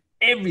to do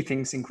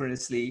everything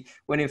synchronously,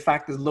 when in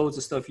fact there's loads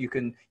of stuff you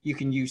can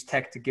use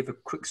tech to give a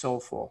quick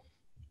solve for.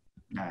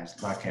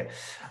 Nice, like it.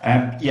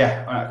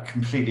 Yeah, I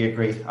completely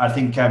agree. I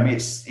think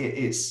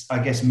it's I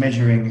guess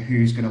measuring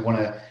who's going to want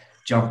to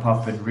jump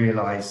up and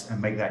realize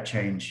and make that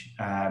change,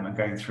 and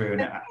going through.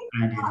 And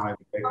Andy and I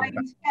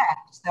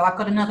so I've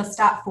got another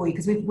stat for you,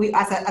 because we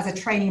as a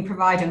training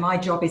provider, my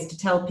job is to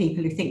tell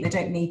people who think they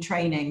don't need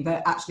training,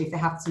 but actually if they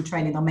have some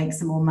training, they'll make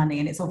some more money.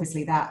 And it's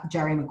obviously that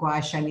Jerry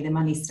Maguire show me the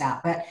money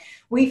stat. But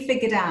we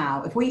figured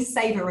out if we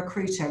save a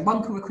recruiter,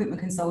 one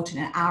recruitment consultant,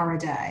 an hour a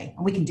day,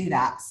 and we can do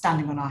that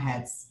standing on our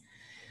heads,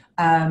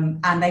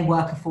 and they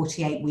work a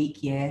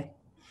 48-week year,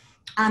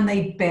 and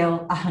they bill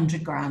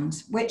 100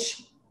 grand,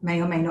 which may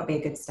or may not be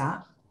a good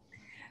stat,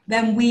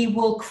 then we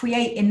will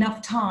create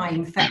enough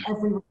time for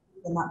everyone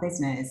in that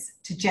business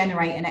to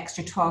generate an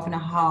extra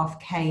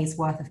 12.5K's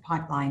worth of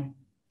pipeline,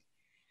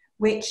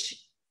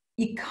 which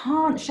you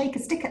can't shake a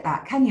stick at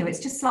that, can you? It's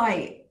just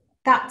like,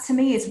 that to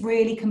me is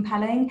really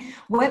compelling.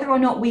 Whether or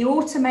not we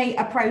automate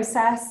a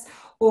process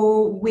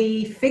or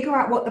we figure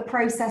out what the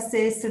process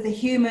is so the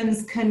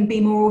humans can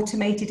be more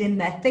automated in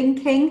their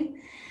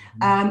thinking,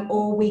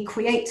 or we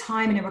create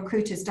time in a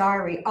recruiter's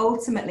diary.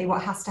 Ultimately,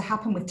 what has to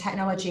happen with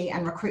technology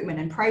and recruitment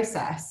and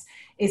process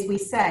is we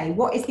say,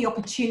 what is the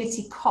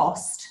opportunity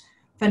cost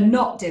for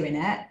not doing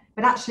it?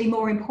 But actually,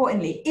 more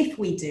importantly, if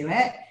we do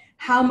it,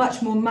 how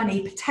much more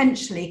money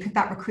potentially could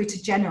that recruiter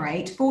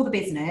generate for the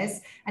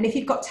business? And if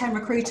you've got 10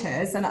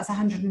 recruiters, then that's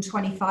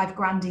 125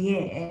 grand a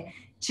year,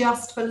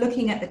 just for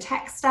looking at the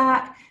tech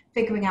stack,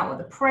 figuring out what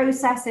the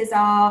processes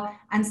are,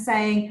 and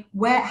saying,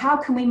 how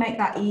can we make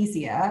that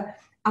easier?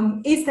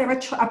 Is there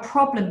a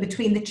problem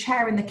between the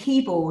chair and the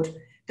keyboard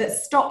that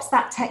stops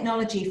that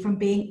technology from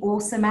being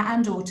awesome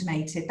and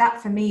automated?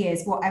 That for me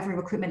is what every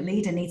recruitment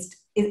leader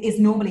is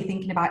normally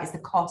thinking about, is the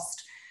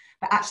cost.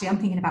 But actually, I'm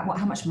thinking about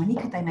how much money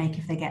could they make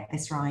if they get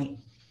this right?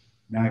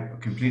 No, I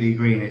completely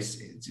agree. And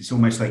it's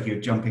almost like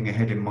you're jumping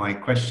ahead in my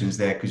questions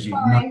there, because you've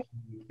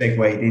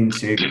segued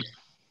into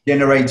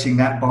generating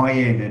that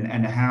buy-in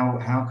and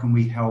how can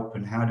we help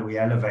and how do we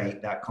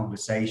elevate that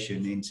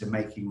conversation into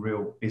making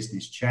real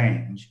business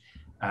change,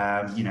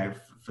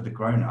 for the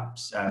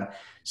grown-ups.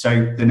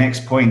 So the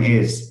next point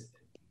is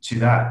to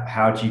that,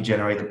 how do you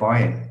generate the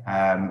buy-in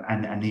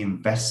and the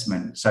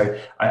investment? So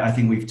I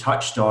think we've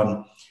touched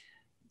on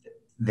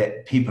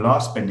that people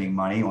are spending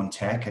money on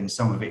tech and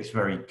some of it's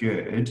very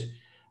good.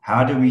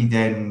 How do we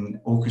then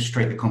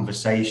orchestrate the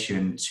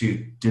conversation to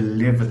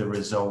deliver the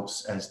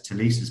results, as to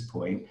Lisa's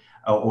point,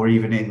 or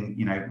even in,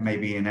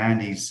 maybe in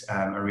Andy's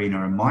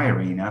arena and my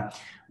arena,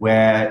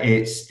 where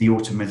it's the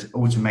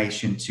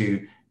automation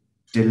to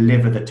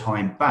deliver the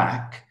time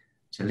back,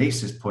 to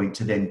Lisa's point,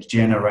 to then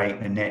generate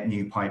a net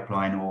new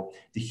pipeline, or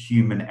the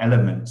human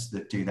elements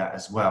that do that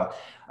as well.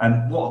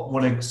 And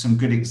what are some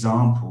good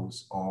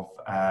examples of,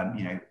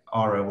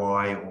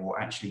 ROI,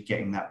 or actually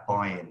getting that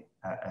buy-in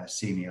at a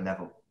senior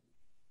level?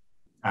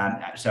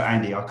 So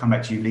Andy, I'll come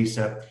back to you.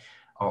 Lisa,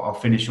 I'll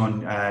finish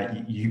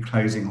on you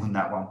closing on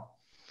that one.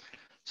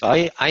 So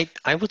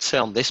I would say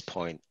on this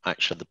point,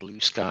 actually, the blue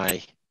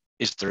sky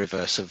is the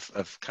reverse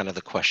of kind of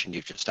the question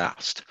you've just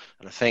asked.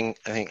 And I think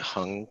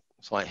Hung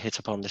hit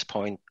upon this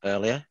point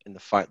earlier, in the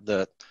fact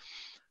that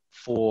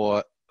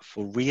for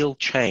real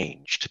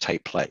change to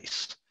take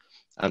place,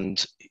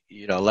 and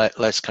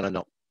let's kind of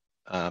not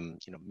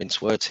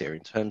mince words here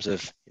in terms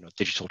of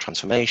digital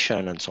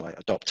transformation and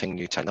adopting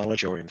new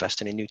technology or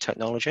investing in new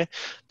technology,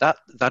 that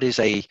is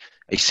a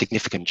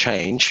significant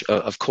change.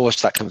 Of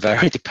course, that can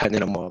vary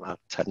depending on what that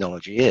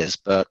technology is,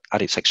 but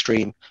at its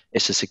extreme,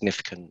 it's a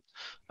significant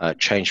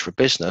change for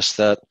business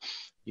that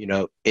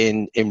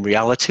in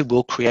reality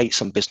will create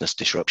some business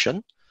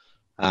disruption.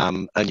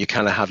 And you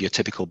kind of have your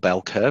typical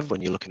bell curve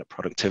when you're looking at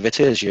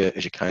productivity as you're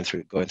going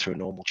through a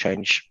normal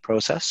change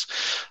process,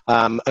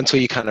 until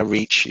you kind of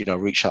reach that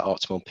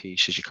optimal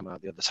piece as you come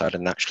out the other side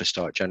and actually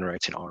start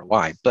generating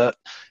ROI. But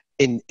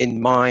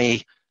in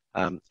my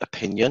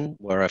opinion,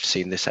 where I've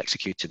seen this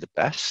executed the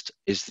best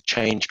is the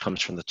change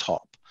comes from the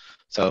top.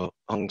 So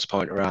Hung's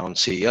point around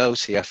CEO,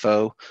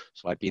 CFO,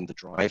 being the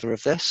driver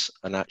of this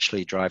and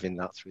actually driving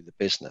that through the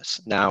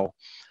business. Now,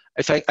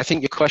 I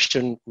think your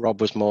question, Rob,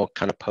 was more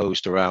kind of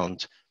posed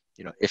around,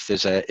 if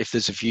there's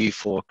a view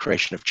for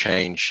creation of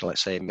change,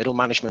 let's say middle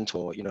management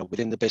or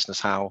within the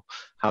business, how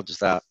does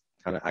that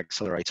kind of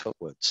accelerate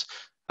upwards?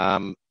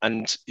 And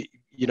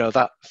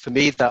that for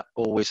me that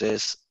always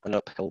is an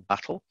uphill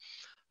battle.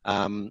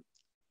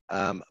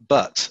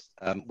 But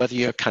whether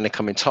you're kind of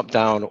coming top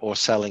down or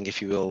selling,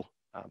 if you will,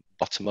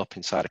 bottom up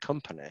inside a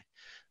company,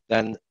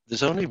 then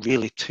there's only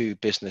really two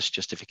business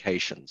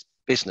justifications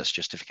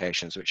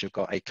which have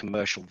got a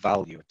commercial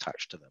value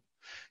attached to them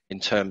in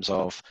terms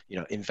of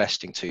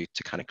investing to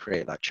kind of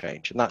create that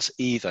change. And that's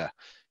either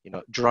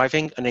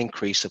driving an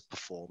increase of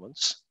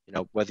performance,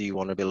 whether you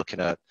want to be looking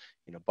at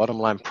bottom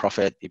line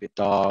profit,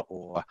 EBITDA,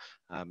 or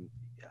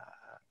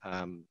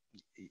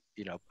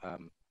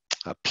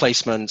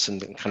placements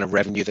and kind of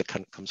revenue that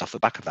comes off the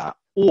back of that,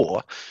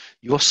 or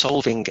you're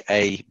solving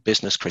a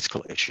business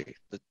critical issue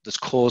that's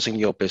causing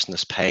your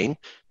business pain,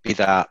 be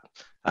that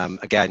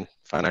again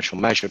financial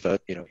measure,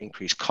 but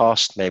increased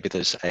cost, maybe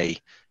there's a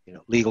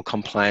legal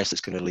compliance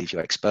that's going to leave you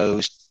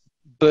exposed,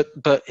 but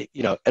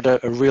at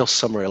a real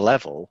summary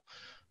level,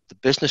 the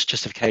business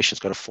justification has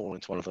got to fall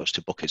into one of those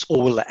two buckets,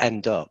 or will it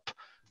end up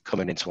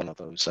coming into one of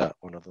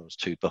those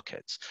two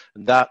buckets?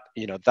 And that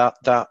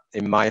that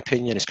in my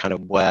opinion is kind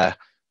of where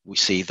we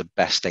see the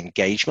best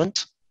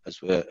engagement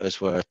as we're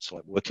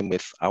working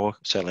with our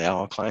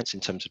clients in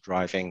terms of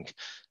driving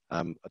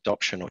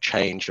adoption or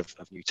change of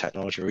new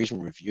technology, or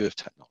even review of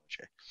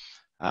technology,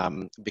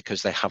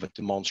 because they have a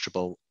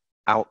demonstrable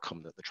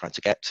outcome that they're trying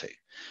to get to.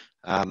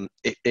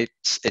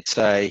 It's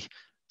a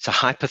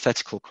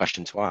hypothetical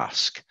question to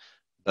ask,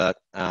 but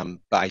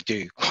I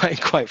do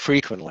quite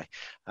frequently,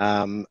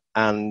 and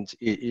kind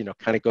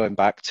of going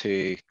back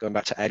to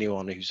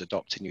anyone who's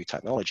adopted new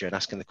technology and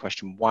asking the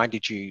question, why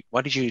did you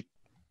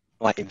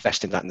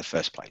invest in that in the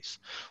first place?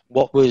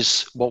 What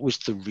was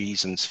the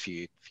reasons for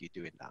you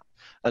doing that?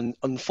 And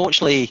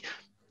unfortunately,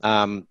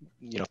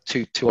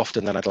 too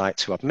often than I'd like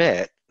to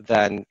admit,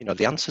 then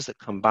the answers that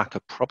come back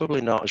are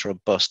probably not as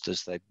robust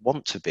as they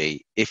want to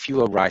be if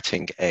you are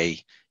writing a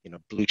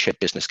blue chip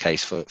business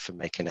case for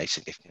making a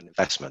significant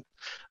investment.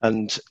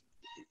 And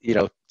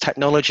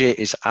technology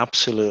is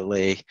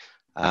absolutely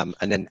an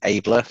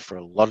enabler for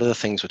a lot of the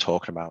things we're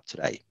talking about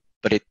today,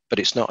 but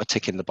it's not a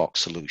tick in the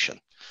box solution.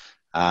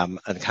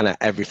 And kind of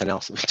everything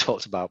else that we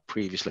talked about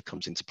previously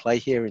comes into play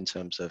here in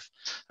terms of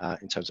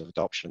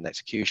adoption and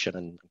execution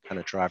and kind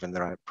of driving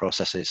the right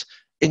processes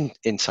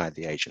inside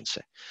the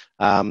agency.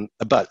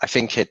 But I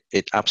think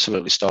it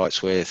absolutely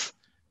starts with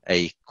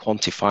a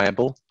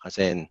quantifiable, as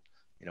in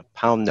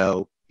pound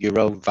note,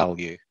 euro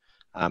value,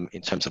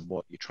 in terms of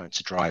what you're trying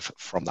to drive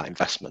from that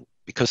investment,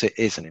 because it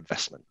is an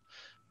investment.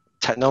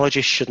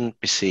 Technology shouldn't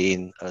be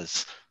seen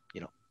as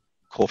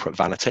corporate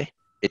vanity.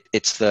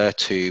 It's there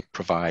to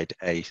provide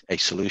a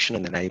solution,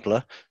 an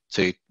enabler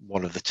to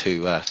one of the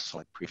two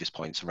previous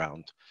points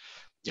around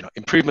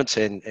improvements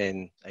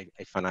in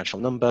a financial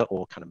number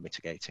or kind of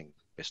mitigating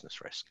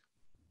business risk.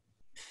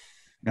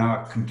 No,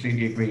 I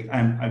completely agree.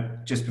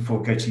 And just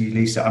before I go to you,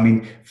 Lisa, I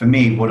mean, for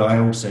me, what I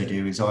also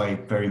do is I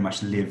very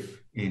much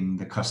live in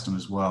the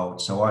customer's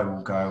world. So I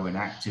will go and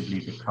actively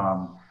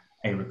become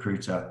a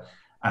recruiter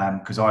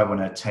because I want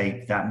to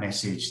take that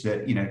message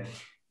that,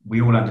 we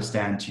all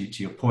understand, to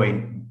your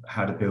point,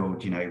 how to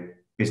build,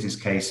 business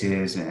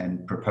cases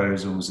and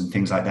proposals and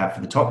things like that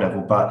for the top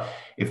level. But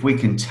if we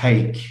can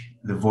take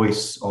the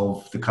voice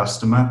of the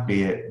customer,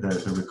 be it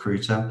the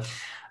recruiter,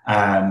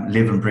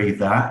 live and breathe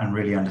that and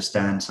really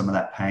understand some of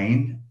that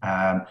pain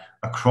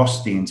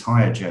across the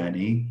entire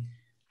journey,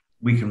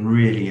 we can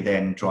really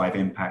then drive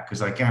impact,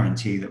 because I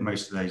guarantee that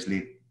most of those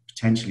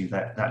potentially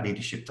that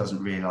leadership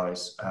doesn't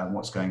realize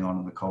what's going on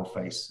in the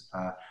coalface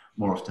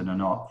more often than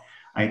not.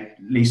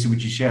 Lisa,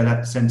 would you share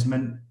that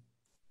sentiment?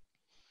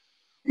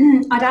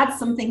 I'd add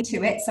something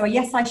to it. So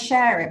yes, I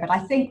share it, but I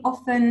think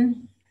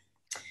often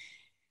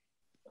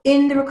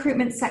in the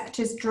recruitment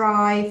sector's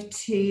drive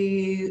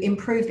to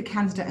improve the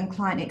candidate and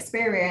client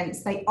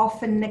experience, they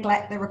often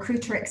neglect the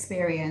recruiter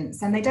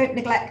experience, and they don't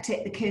neglect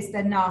it because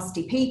they're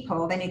nasty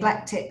people. They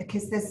neglect it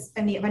because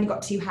I've only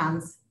got two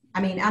hands.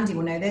 I mean, Andy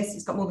will know this.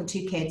 He's got more than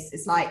two kids.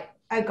 It's like,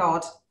 oh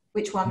God,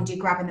 which one do you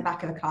grab in the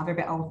back of the car? They're a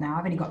bit old now.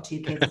 I've only got two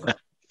kids.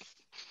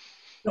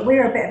 But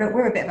we're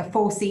a bit of a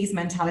 4 C's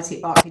mentality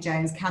at Barclay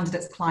Jones: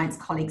 candidates, clients,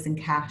 colleagues, and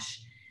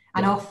cash.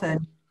 And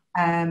often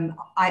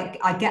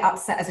I get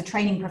upset as a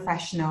training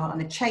professional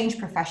and a change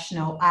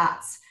professional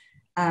at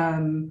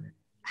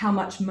how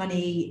much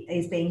money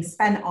is being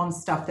spent on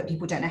stuff that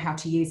people don't know how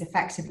to use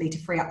effectively to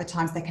free up the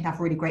time so they can have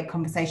really great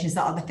conversations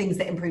that are the things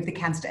that improve the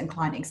candidate and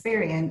client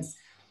experience.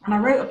 And I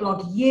wrote a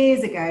blog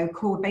years ago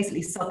called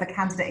basically Sod the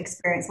Candidate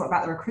Experience, What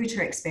About the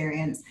Recruiter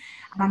Experience?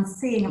 And I'm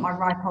seeing at my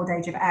ripe old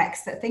age of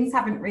X that things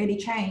haven't really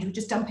changed. We're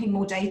just dumping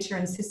more data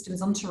and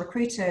systems onto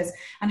recruiters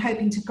and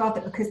hoping to God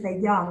that because they're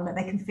young that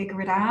they can figure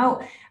it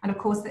out. And of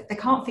course they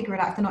can't figure it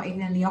out if they're not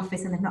even in the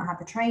office and they've not had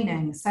the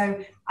training.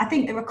 So I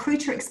think the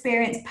recruiter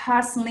experience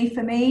personally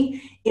for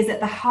me is at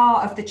the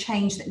heart of the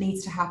change that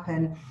needs to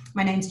happen.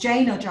 My name's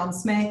Jane or John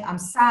Smith. I'm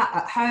sat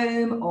at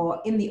home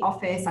or in the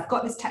office. I've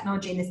got this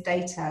technology and this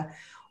data.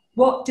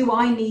 What do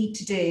I need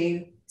to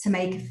do to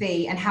make a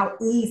fee, and how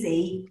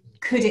easy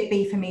could it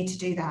be for me to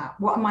do that?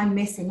 What am I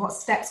missing? What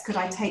steps could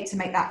I take to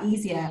make that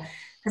easier?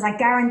 Because I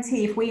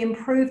guarantee if we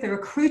improve the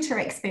recruiter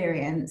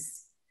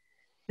experience,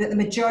 that the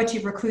majority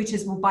of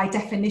recruiters will by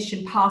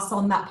definition pass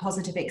on that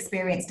positive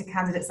experience to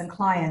candidates and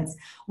clients,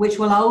 which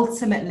will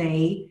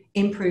ultimately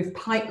improve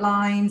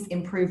pipelines,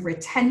 improve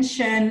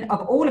retention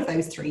of all of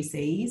those 3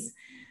 C's.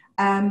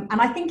 And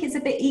I think it's a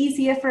bit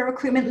easier for a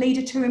recruitment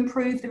leader to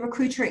improve the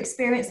recruiter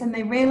experience than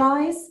they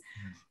realize.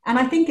 And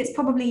I think it's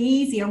probably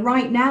easier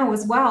right now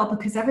as well,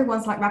 because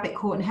everyone's like rabbit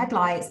caught in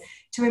headlights,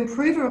 to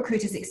improve a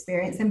recruiter's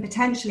experience than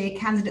potentially a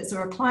candidate's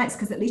or a client's,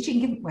 because at least you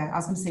can give, well, I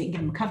was going to say you can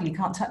give them a cuddle, you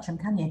can't touch them,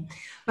 can you?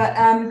 But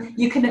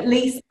you can at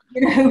least,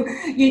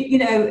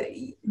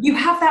 you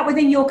have that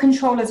within your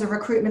control as a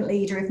recruitment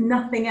leader. If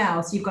nothing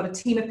else, you've got a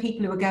team of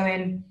people who are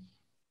going,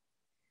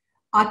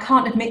 I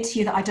can't admit to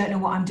you that I don't know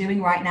what I'm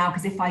doing right now,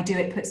 because if I do,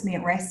 it puts me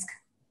at risk.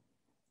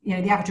 The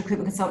average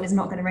recruitment consultant is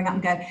not going to ring up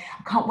and go,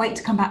 I can't wait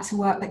to come back to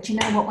work, but do you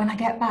know what, when I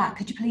get back,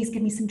 could you please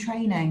give me some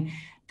training?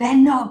 They're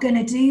not going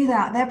to do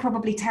that. They're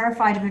probably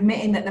terrified of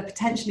admitting that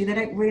potentially they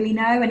don't really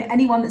know. And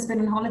anyone that's been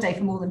on holiday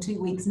for more than 2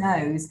 weeks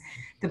knows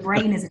the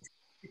brain is a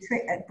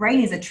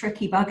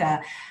tricky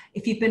bugger.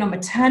 If you've been on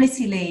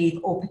maternity leave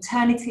or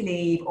paternity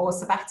leave or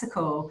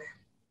sabbatical,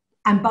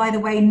 and by the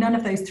way, none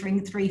of those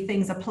three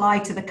things apply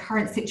to the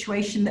current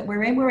situation that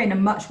we're in. We're in a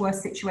much worse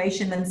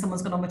situation than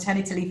someone's gone on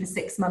maternity leave for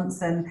 6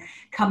 months and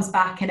comes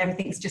back and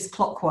everything's just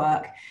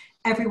clockwork.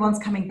 Everyone's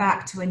coming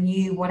back to a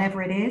new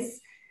whatever it is.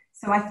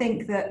 So I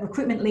think that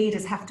recruitment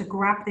leaders have to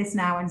grab this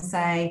now and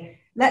say,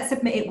 let's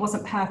admit it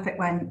wasn't perfect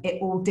when it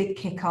all did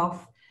kick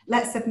off.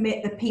 Let's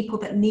admit the people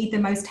that need the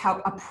most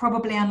help are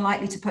probably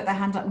unlikely to put their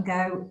hand up and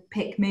go,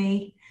 pick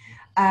me.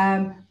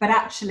 But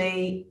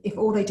actually, if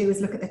all they do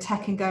is look at the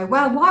tech and go,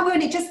 well, why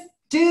won't it just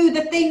do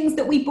the things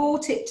that we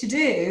bought it to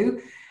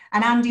do?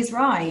 And Andy's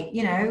right,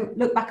 you know,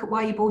 look back at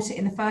why you bought it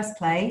in the first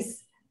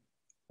place.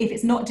 If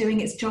it's not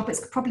doing its job,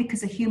 it's probably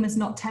because a human's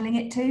not telling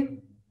it to.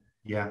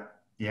 Yeah,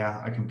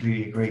 yeah, I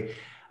completely agree.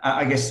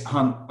 I guess,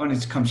 Hunt, I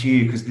wanted to come to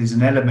you because there's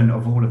an element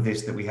of all of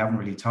this that we haven't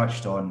really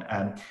touched on,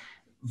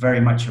 very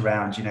much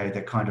around, you know,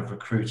 the kind of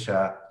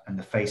recruiter and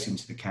the facing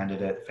to the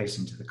candidate,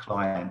 facing to the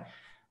client.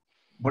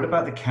 What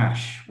about the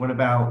cash? What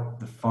about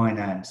the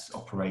finance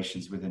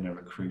operations within a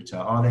recruiter?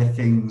 Are there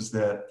things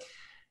that,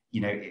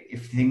 you know,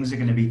 if things are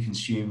going to be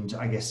consumed,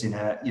 I guess in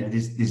a, you know,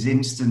 there's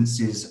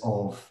instances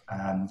of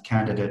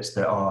candidates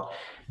that are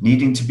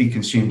needing to be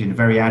consumed in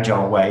very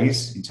agile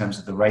ways in terms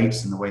of the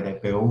rates and the way they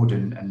build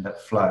and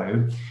that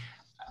flow.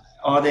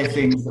 Are there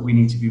things that we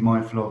need to be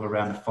mindful of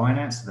around the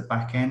finance, the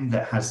back end,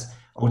 that has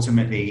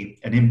ultimately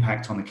an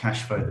impact on the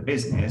cash flow of the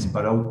business,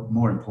 but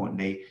more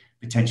importantly,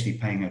 potentially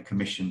paying a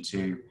commission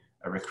to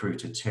a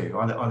recruiter too?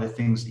 Are there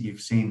things that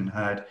you've seen and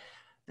heard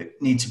that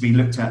need to be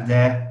looked at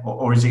there,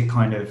 or is it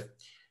kind of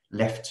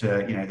left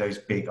to, you know, those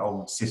big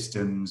old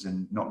systems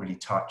and not really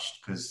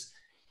touched because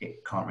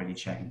it can't really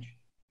change?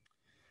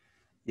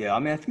 Yeah, I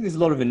mean, I think there's a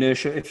lot of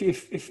inertia.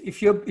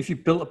 If you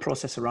built a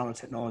process around a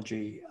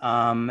technology,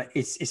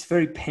 it's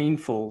very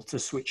painful to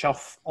switch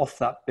off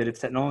that bit of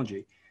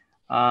technology.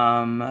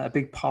 A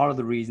big part of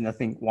the reason I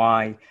think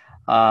why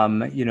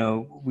you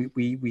know,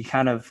 we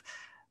kind of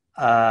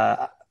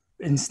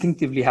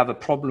instinctively have a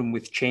problem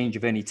with change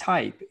of any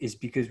type is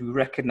because we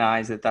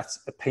recognize that that's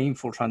a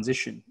painful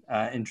transition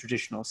in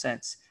traditional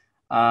sense,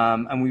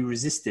 and we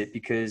resist it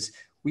because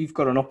we've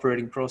got an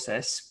operating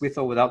process with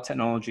or without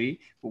technology,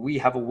 but we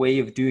have a way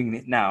of doing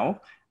it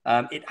now.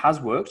 It has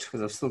worked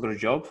because I've still got a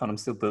job and I'm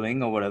still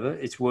billing or whatever.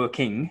 It's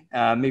working,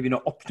 maybe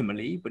not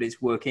optimally, but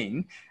it's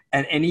working.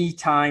 And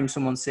anytime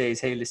someone says,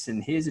 hey, listen,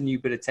 here's a new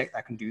bit of tech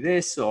that can do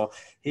this, or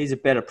here's a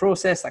better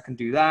process that can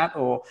do that,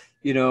 or,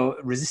 you know,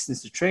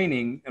 resistance to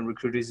training and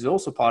recruiters is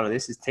also part of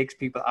this. It takes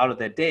people out of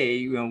their day.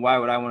 You know, why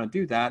would I want to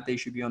do that? They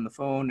should be on the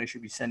phone. They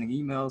should be sending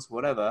emails,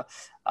 whatever.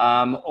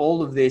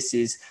 All of this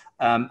is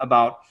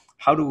about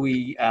how do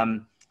we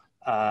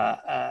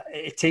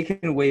taking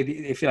away,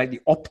 if you like,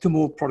 the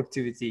optimal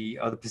productivity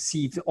or the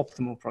perceived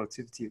optimal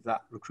productivity of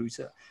that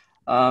recruiter.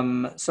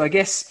 So I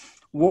guess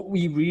what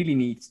we really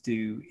need to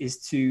do is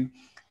to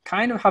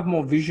kind of have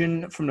more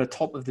vision from the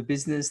top of the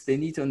business. They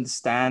need to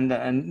understand,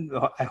 and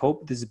I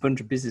hope there's a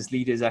bunch of business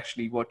leaders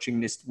actually watching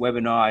this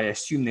webinar. I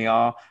assume they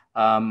are.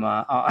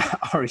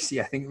 REC,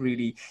 I think,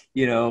 really,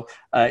 you know,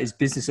 is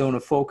business owner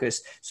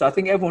focused. So I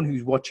think everyone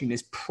who's watching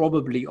this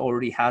probably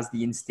already has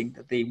the instinct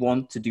that they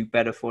want to do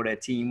better for their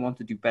team, want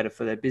to do better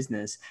for their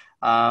business.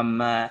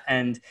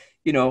 And,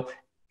 you know,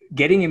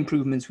 getting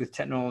improvements with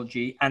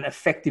technology and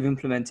effective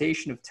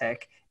implementation of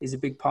tech is a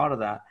big part of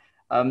that.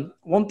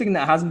 One thing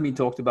that hasn't been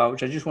talked about,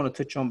 which I just want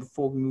to touch on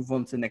before we move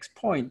on to the next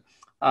point,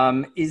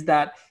 is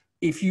that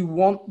if you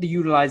want the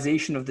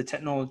utilization of the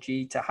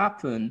technology to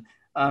happen,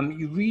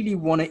 you really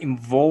want to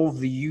involve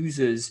the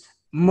users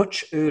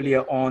much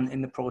earlier on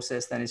in the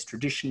process than is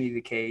traditionally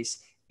the case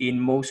in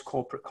most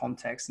corporate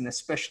contexts, and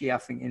especially I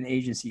think in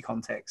agency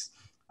contexts,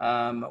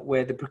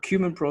 where the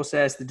procurement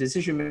process, the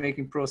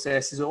decision-making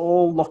process is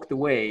all locked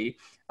away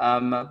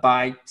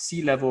by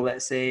C-level,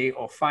 let's say,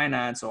 or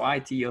finance or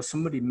IT, or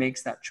somebody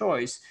makes that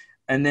choice.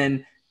 And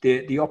then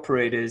the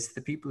operators,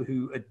 the people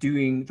who are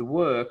doing the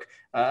work,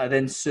 are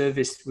then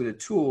serviced with a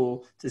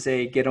tool to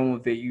say, get on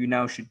with it, you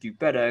now should do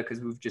better because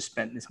we've just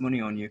spent this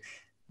money on you.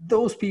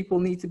 Those people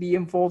need to be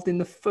involved in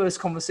the first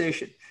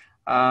conversation.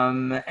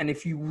 And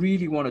if you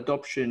really want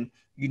adoption,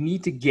 you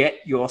need to get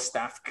your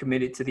staff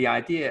committed to the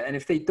idea. And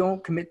if they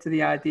don't commit to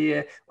the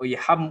idea, or you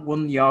haven't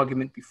won the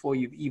argument before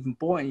you've even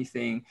bought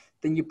anything,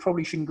 then you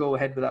probably shouldn't go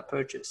ahead with that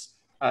purchase.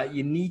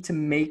 You need to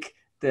make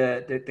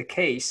the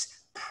case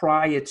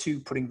prior to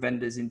putting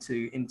vendors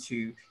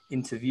into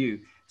view.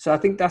 So I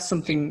think that's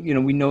something, you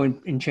know, we know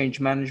in change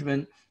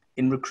management.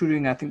 In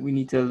recruiting, I think we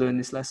need to learn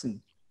this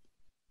lesson.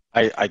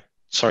 I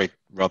sorry,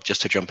 Rob,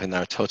 just to jump in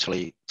there, I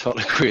totally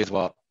agree with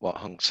what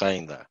Hunk's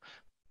saying there.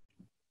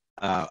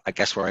 I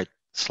guess where I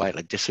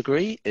slightly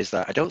disagree is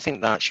that I don't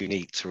think that's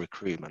unique to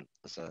recruitment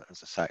as a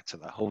sector.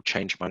 That whole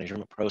change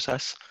management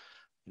process,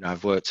 you know,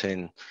 I've worked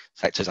in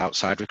sectors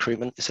outside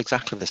recruitment. It's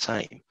exactly the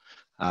same,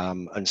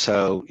 and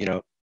so, you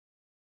know,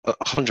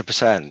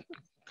 100%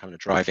 kind of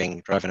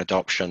driving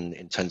adoption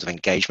in terms of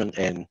engagement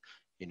in,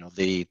 you know,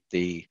 the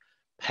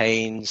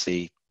pains,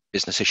 the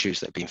business issues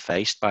that have been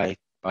faced by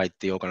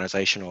the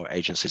organization or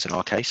agencies in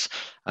our case,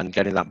 and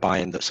getting that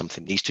buy-in that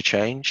something needs to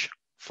change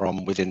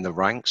from within the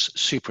ranks,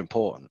 super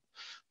important.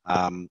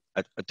 I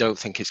don't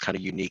think it's kind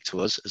of unique to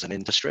us as an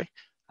industry,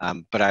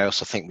 but I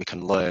also think we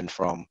can learn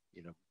from,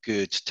 you know,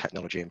 good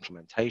technology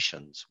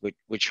implementations,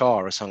 which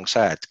are, as Hung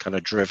said, kind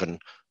of driven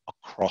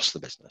across the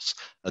business,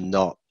 and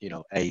not, you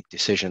know, a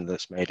decision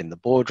that's made in the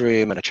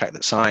boardroom and a check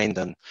that's signed,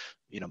 and,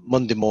 you know,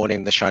 Monday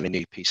morning the shiny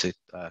new piece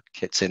of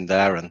kit's in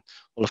there, and,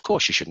 well, of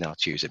course you should know how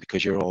to use it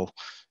because you're all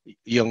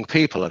young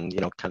people and, you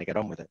know, kind of get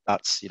on with it.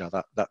 That's, you know,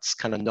 that's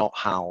kind of not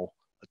how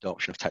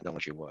adoption of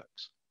technology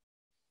works.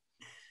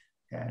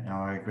 Yeah, no,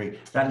 I agree.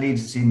 That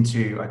leads us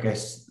into, I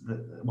guess,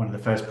 one of the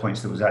first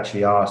points that was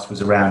actually asked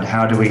was around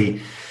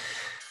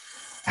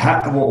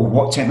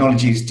what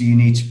technologies do you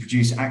need to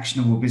produce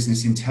actionable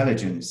business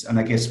intelligence? And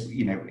I guess,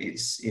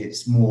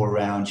 it's more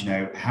around,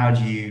 how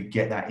do you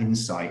get that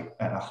insight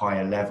at a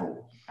higher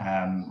level?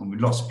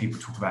 And lots of people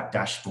talk about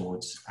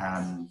dashboards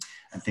and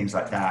things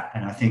like that.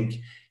 And I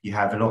think you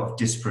have a lot of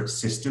disparate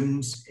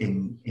systems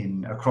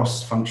in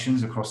across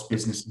functions, across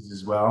businesses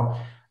as well.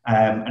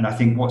 And I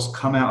think what's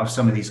come out of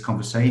some of these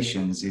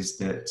conversations is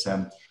that,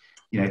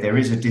 there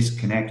is a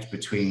disconnect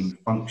between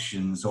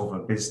functions of a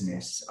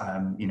business.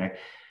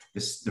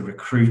 The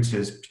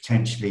recruiters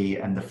potentially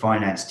and the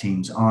finance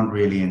teams aren't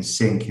really in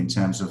sync in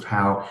terms of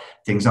how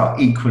things are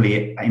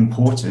equally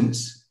important,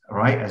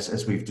 right,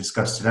 as we've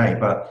discussed today,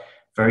 but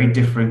very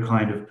different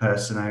kind of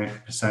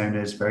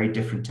personas, very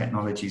different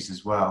technologies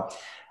as well.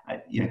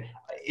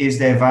 Is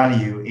there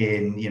value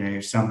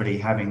in somebody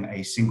having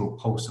a single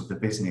pulse of the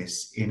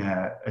business in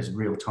as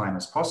real time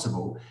as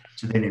possible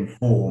to then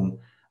inform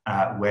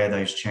where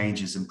those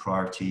changes and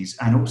priorities,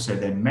 and also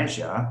then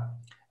measure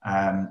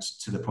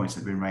to the points that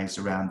have been raised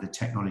around the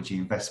technology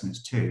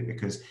investments too?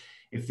 Because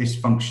if this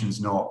function's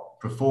not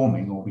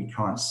performing or we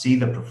can't see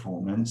the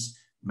performance,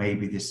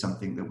 maybe there's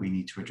something that we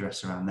need to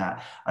address around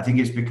that. I think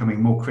it's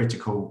becoming more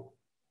critical,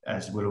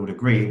 as we'll all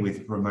agree,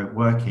 with remote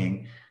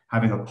working,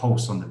 having a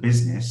pulse on the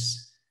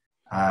business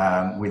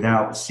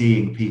without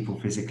seeing people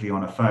physically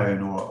on a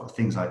phone or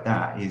things like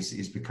that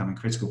is becoming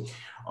critical.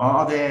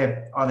 Are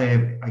there,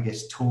 I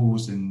guess,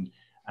 tools and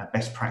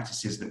best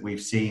practices that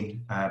we've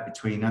seen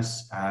between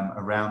us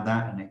around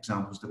that, and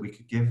examples that we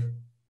could give?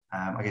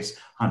 I guess,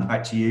 Hun,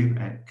 back to you,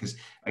 because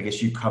I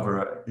guess you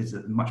cover there's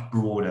a much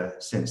broader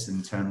sense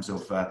in terms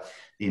of the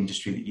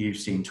industry that you've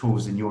seen,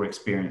 tools in your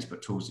experience,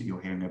 but tools that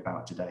you're hearing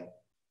about today.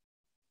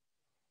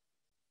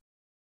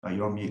 Oh,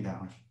 you're on mute there,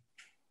 Hun.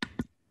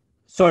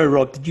 Sorry,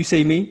 Rob, did you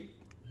say me?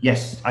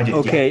 Yes, I did.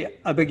 Okay, yeah.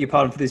 I beg your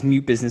pardon for this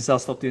mute business. I'll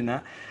stop doing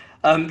that.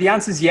 The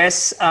answer is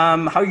yes.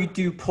 How you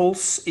do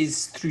pulse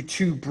is through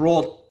two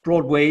broad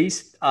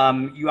ways.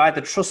 You either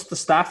trust the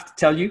staff to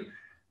tell you.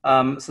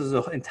 So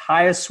there's an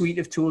entire suite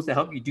of tools to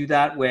help you do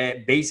that,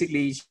 where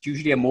basically it's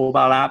usually a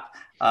mobile app.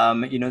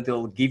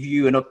 They'll give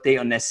you an update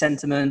on their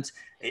sentiment.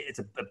 It's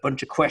a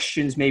bunch of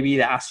questions maybe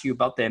that ask you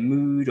about their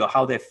mood or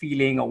how they're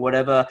feeling or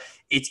whatever.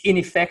 It's in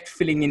effect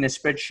filling in a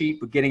spreadsheet,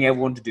 but getting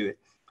everyone to do it.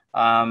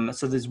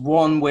 So there's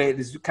one way,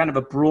 there's kind of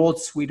a broad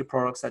suite of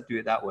products that do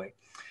it that way.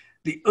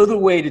 The other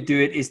way to do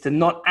it is to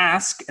not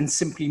ask and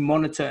simply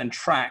monitor and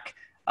track.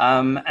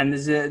 And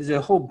there's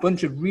a whole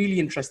bunch of really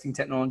interesting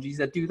technologies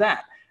that do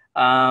that.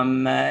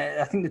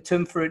 I think the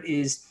term for it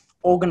is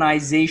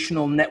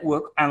organizational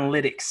network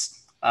analytics.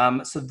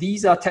 So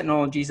these are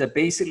technologies that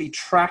basically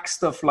track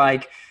stuff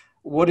like,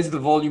 what is the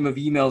volume of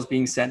emails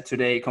being sent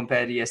today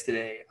compared to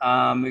yesterday?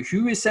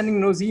 Who is sending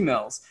those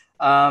emails?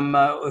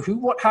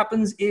 What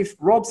happens if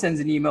Rob sends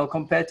an email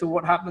compared to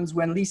what happens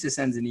when Lisa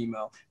sends an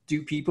email?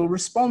 Do people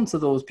respond to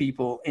those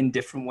people in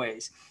different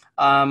ways?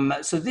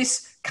 So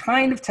this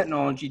kind of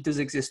technology does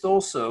exist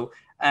also.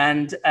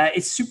 And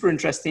it's super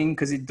interesting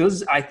because it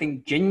does, I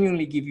think,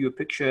 genuinely give you a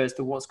picture as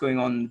to what's going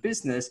on in the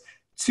business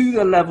to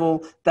the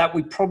level that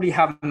we probably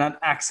haven't had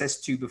access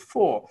to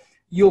before.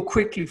 You'll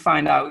quickly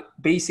find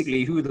out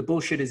basically who the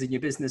bullshitters in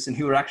your business and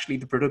who are actually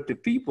the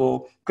productive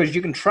people, because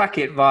you can track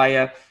it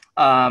via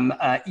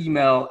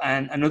email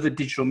and other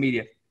digital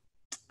media.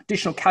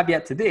 Additional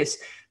caveat to this,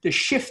 the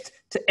shift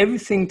to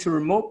everything to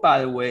remote,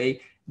 by the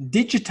way,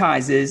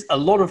 digitizes a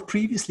lot of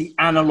previously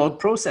analog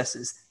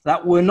processes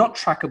that were not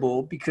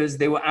trackable because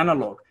they were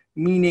analog,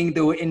 meaning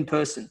they were in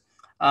person.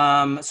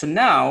 So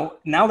now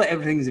that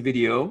everything's a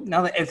video,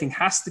 now that everything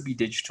has to be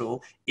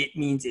digital, it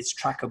means it's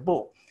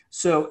trackable.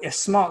 So a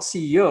smart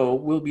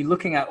CEO will be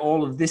looking at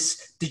all of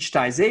this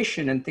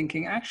digitization and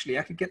thinking, actually,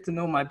 I could get to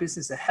know my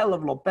business a hell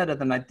of a lot better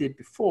than I did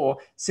before,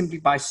 simply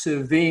by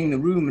surveying the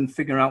room and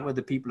figuring out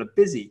whether people are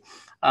busy.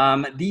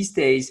 These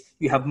days,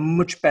 you have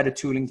much better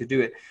tooling to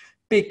do it.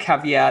 Big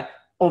caveat,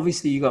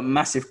 obviously, you've got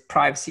massive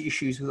privacy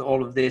issues with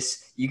all of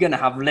this. You're going to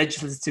have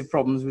legislative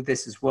problems with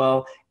this as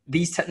well.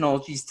 These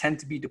technologies tend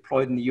to be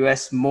deployed in the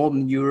US more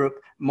than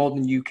Europe, more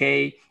than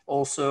UK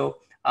also.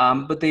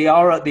 But they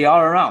are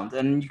around,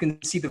 and you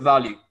can see the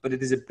value. But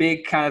it is a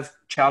big kind of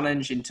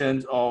challenge in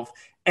terms of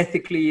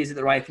ethically, is it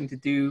the right thing to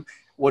do?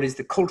 What is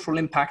the cultural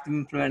impact of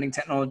implementing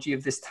technology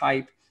of this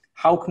type?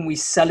 How can we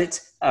sell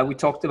it? We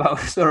talked about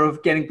sort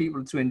of getting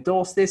people to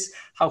endorse this.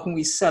 How can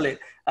we sell it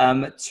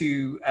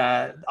to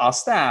our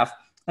staff?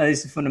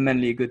 This is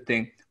fundamentally a good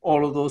thing.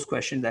 All of those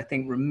questions, I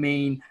think,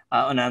 remain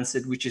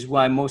unanswered, which is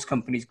why most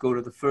companies go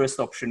to the first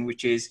option,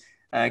 which is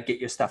get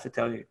your staff to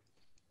tell you.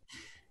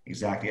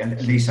 Exactly. And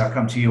Lisa, I'll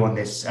come to you on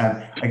this.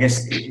 I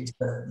guess it's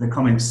the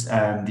comments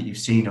that you've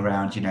seen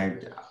around,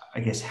 I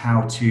guess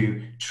how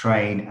to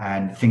train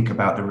and think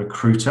about the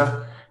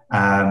recruiter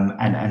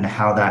and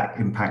how that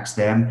impacts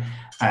them.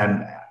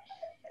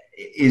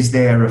 Is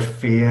there a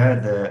fear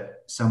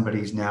that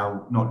somebody's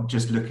now not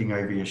just looking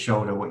over your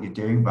shoulder what you're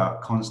doing, but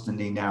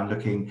constantly now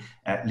looking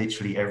at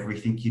literally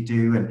everything you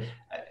do?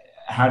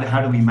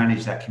 how do we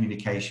manage that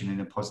communication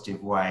in a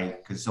positive way?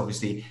 Because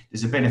obviously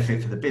there's a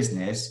benefit for the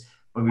business,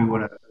 but we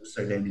want to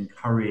also then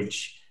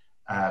encourage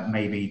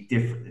maybe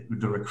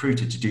the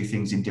recruiter to do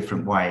things in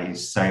different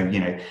ways. So,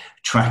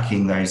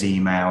 tracking those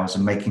emails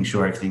and making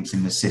sure everything's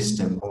in the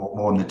system,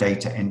 more on the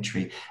data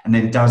entry. And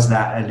then does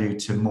that allude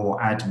to more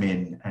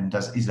admin, and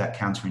is that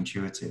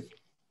counterintuitive?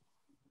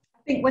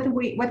 I think whether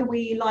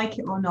we like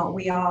it or not,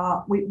 we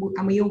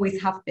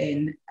always have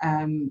been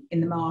in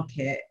the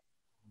market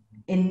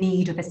in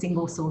need of a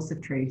single source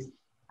of truth.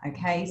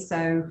 Okay,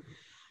 so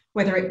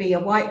whether it be a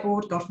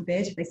whiteboard, God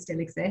forbid, if they still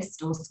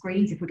exist, or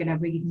screens, if we're going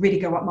to really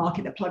go up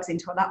market that plugs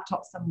into a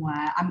laptop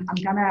somewhere, I'm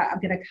gonna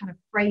kind of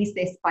phrase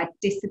this by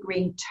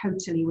disagreeing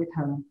totally with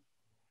her.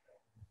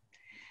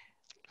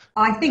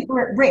 I think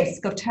we're at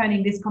risk of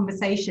turning this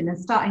conversation and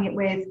starting it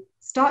with,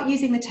 start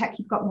using the tech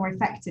you've got more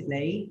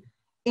effectively,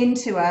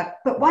 into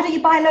but why don't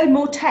you buy a load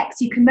more tech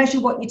so you can measure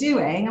what you're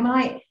doing? I'm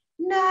like,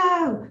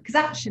 no, because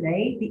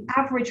actually the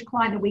average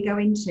client that we go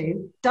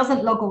into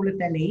doesn't log all of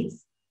their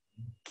leads.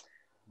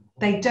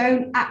 They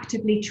don't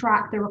actively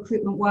track the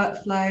recruitment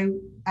workflow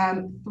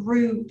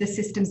through the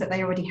systems that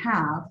they already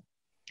have.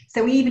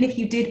 So even if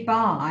you did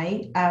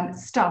buy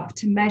stuff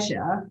to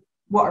measure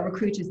what a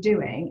recruiter's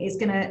doing,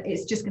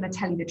 it's just gonna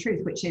tell you the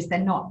truth, which is they're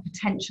not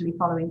potentially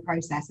following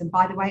process. And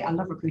by the way, I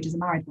love recruiters, a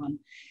married one.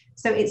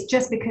 So it's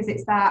just because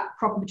it's that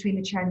problem between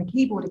the chair and the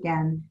keyboard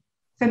again.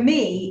 For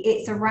me,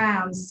 it's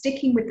around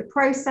sticking with the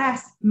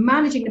process,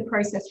 managing the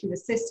process through the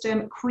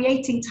system,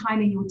 creating time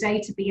in your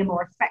day to be a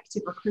more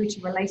effective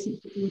recruiter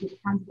relationship with the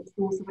candidate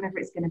source or whatever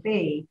it's going to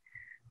be.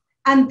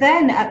 And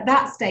then at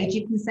that stage,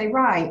 you can say,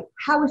 right,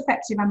 how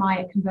effective am I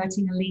at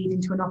converting a lead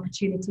into an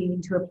opportunity,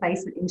 into a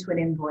placement, into an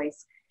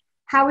invoice?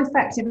 How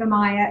effective am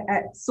I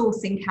at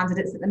sourcing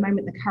candidates? At the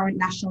moment, the current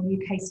national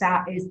UK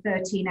stat is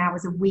 13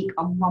 hours a week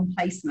on one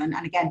placement.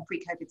 And again,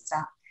 pre-COVID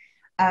stat.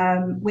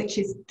 Which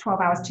is 12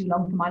 hours too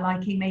long for my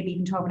liking, maybe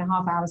even 12 and a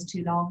half hours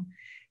too long.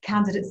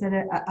 Candidates that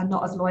are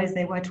not as loyal as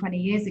they were 20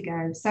 years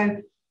ago. So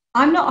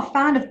I'm not a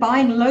fan of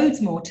buying loads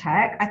more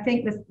tech. I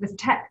think there's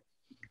tech,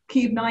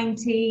 Cube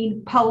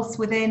 19, Pulse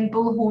within,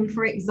 Bullhorn,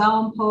 for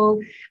example,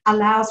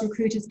 allows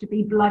recruiters to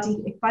be bloody.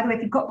 By the way,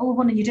 if you've got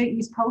Bullhorn and you don't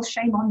use Pulse,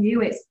 shame on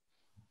you. It's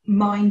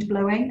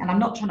mind-blowing. And I'm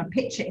not trying to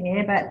pitch it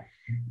here, but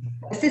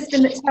a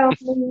system that tells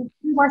me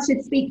who I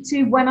should speak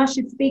to, when I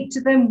should speak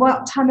to them,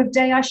 what time of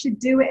day I should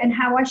do it, and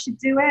how I should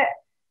do it.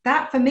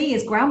 That, for me,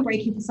 is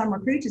groundbreaking for some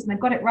recruiters, and they've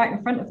got it right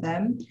in front of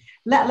them,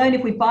 let alone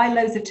if we buy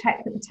loads of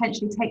tech that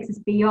potentially takes us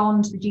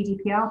beyond the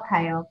GDPR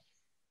pale.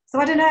 So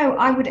I don't know,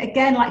 I would,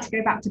 again, like to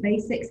go back to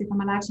basics, if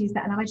I'm allowed to use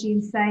that analogy,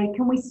 and say,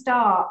 can we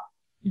start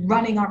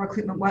running our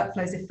recruitment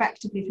workflows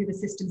effectively through the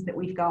systems that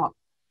we've got?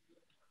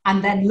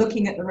 And then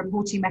looking at the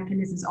reporting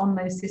mechanisms on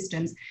those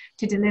systems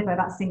to deliver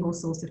that single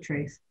source of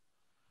truth.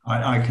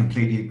 I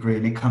completely agree.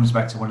 And it comes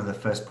back to one of the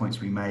first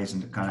points we made,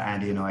 and kind of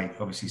Andy and I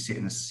obviously sit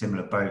in a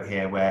similar boat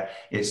here, where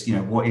it's,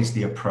 what is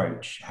the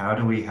approach? How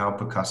do we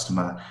help a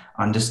customer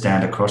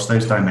understand across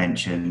those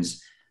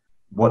dimensions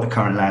what the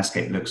current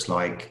landscape looks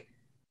like,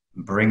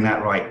 bring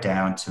that right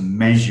down to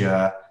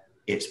measure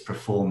its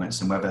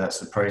performance, and whether that's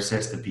the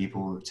process, the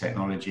people, the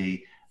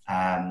technology,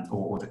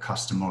 or the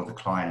customer or the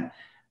client.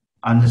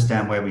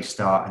 Understand where we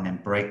start and then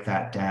break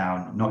that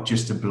down, not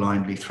just to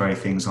blindly throw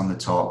things on the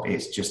top.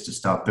 It's just to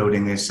start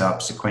building this up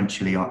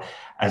sequentially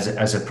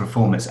as a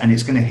performance. And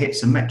it's going to hit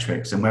some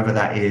metrics, and whether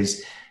that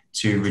is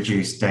to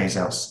reduce days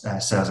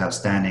sales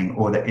outstanding,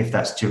 or that if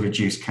that's to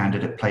reduce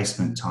candidate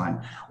placement time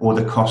or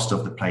the cost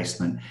of the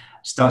placement,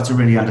 start to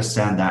really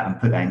understand that and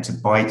put that into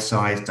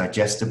bite-sized,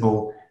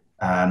 digestible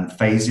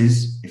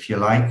phases, if you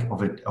like,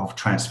 of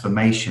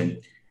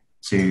transformation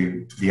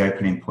to the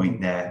opening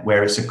point there,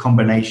 where it's a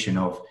combination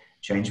of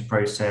change of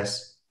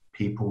process,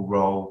 people,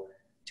 role,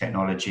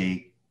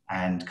 technology,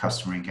 and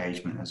customer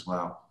engagement as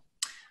well.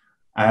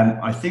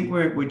 I think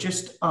we're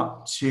just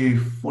up to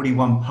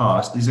 41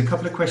 past. There's a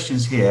couple of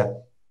questions here.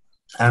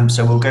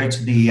 So we'll go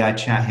to the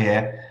chat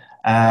here.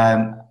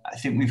 I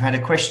think we've had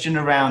a question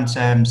around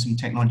some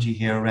technology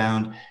here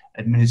around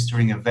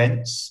administering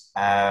events.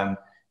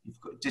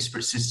 You've got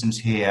disparate systems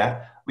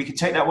here. We could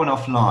take that one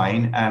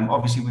offline.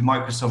 Obviously with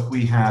Microsoft,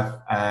 we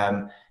have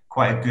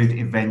quite a good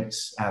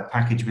events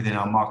package within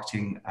our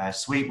marketing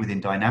suite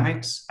within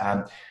Dynamics.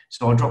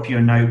 So I'll drop you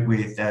a note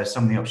with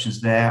some of the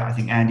options there. I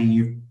think, Andy,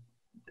 you've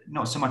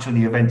not so much on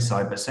the event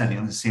side, but certainly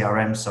on the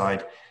CRM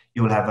side,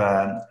 you'll have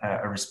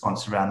a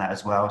response around that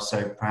as well.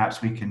 So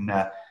perhaps we can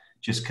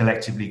just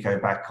collectively go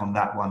back on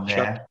that one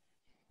there.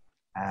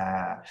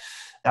 Sure.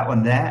 That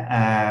one there.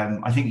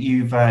 I think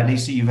you've,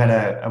 Lisa, you've had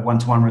a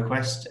one-to-one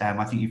request.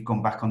 I think you've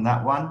gone back on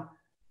that one.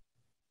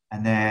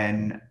 And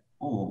then,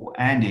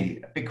 Andy,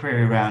 a big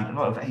query around a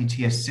lot of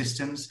ATS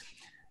systems,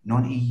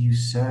 non-EU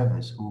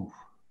servers.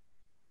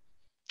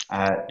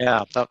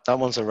 Yeah, that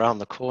one's around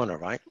the corner,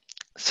 right?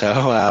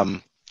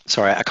 So,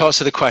 sorry, I can't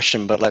see the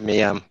question, but let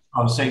me...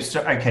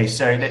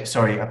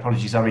 Sorry,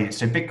 apologies, I'll read it.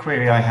 So big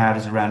query I have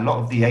is around a lot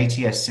of the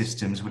ATS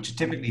systems, which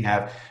typically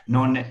have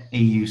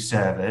non-EU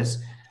servers.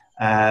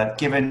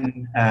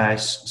 Given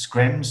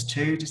Screm's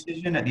 2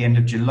 decision at the end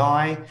of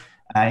July,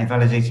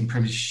 invalidating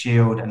Privilege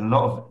Shield and a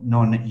lot of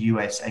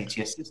non-US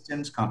ATS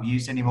systems can't be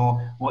used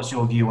anymore. What's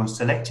your view on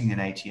selecting an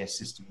ATS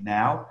system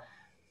now?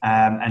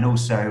 And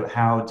also,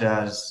 how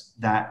does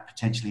that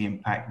potentially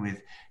impact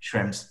with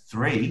Schrems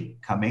 3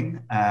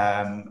 coming,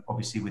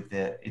 obviously with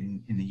the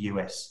in the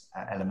US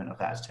element of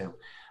that too?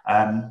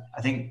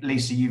 I think,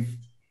 Lisa,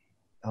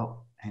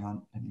 oh, hang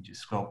on, let me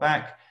just scroll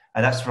back.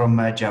 That's from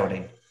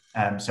Geraldine.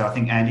 So I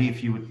think, Andy,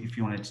 if you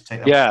wanted to take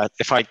that. Yeah,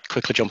 if I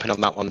quickly jump in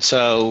on that one.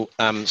 So,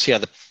 yeah,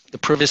 the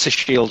Privacy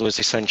Shield was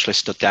essentially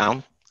stood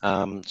down.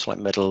 It's like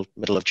middle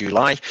of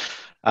July,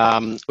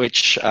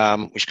 which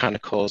kind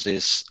of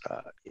causes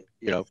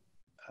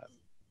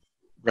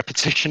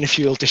repetition, if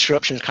you will,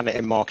 disruptions kind of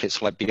in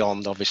markets like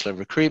beyond obviously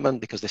recruitment,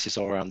 because this is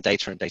all around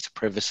data and data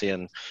privacy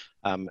and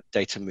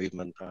data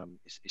movement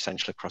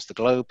essentially across the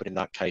globe, but in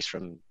that case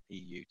from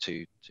EU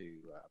to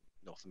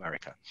North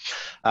America.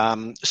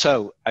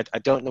 So I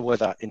don't know where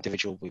that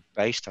individual will be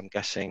based. I'm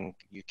guessing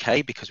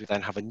UK, because we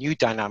then have a new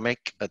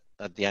dynamic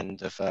at the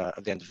end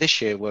of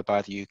this year,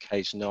 whereby the UK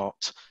is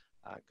not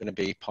going to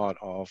be part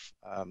of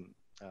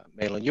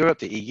mainland Europe,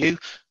 the EU,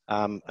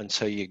 and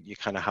so you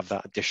kind of have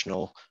that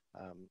additional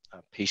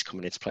piece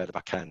coming into play at the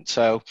back end.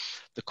 So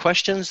the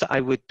questions that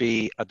I would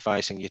be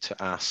advising you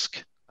to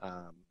ask,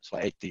 so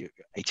like the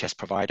ATS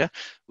provider,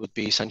 would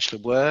be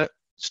essentially where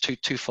it's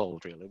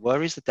twofold really.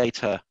 Where is the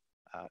data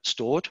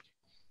stored,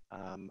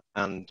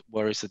 and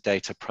where is the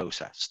data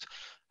processed?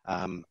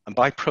 And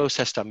by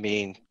processed, I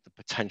mean the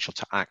potential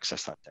to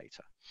access that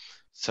data.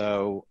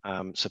 So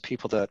so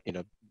people that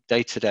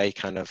day-to-day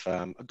kind of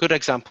a good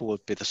example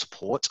would be the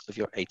support of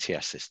your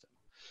ATS system.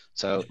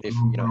 So if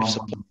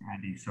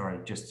Andy, sorry,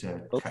 just to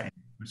cut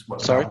in.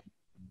 Sorry,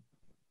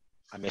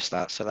 I missed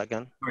that. Say that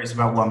again. Sorry, it's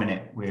about 1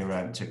 minute. We're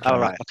to close. All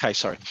right. Okay.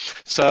 Sorry.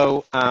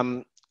 So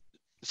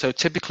so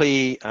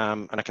typically,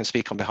 and I can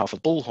speak on behalf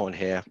of Bullhorn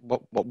here.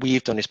 What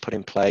we've done is put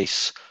in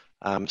place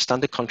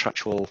standard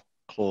contractual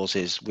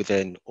clauses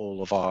within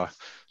all of our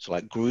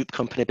like group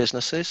company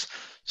businesses,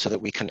 so that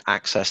we can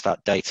access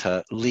that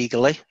data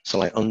legally. So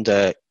like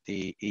under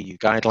the EU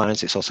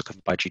guidelines, it's also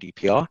covered by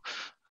GDPR.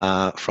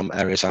 From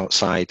areas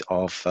outside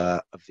of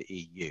the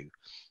EU,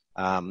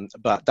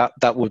 but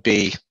that would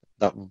be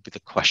the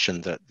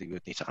question that you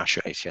would need to ask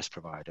your ATS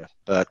provider.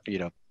 But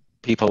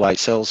people like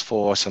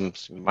Salesforce and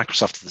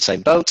Microsoft are the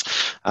same boat.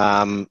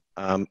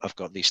 I've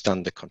got these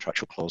standard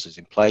contractual clauses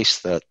in place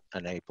that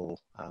enable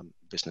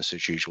business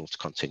as usual to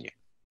continue.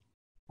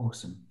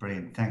 Awesome,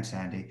 brilliant. Thanks,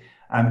 Andy.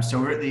 So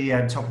we're at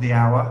the top of the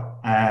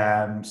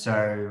hour.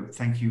 So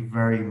thank you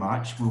very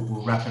much.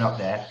 We'll wrap it up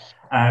there.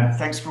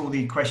 Thanks for all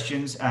the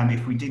questions.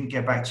 If we didn't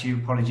get back to you,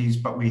 apologies,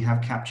 but we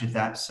have captured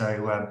that.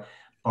 So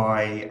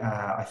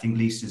I think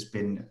Lisa's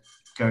been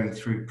going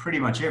through pretty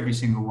much every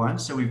single one.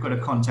 So we've got a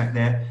contact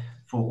there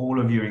for all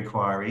of your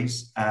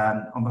inquiries.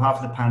 On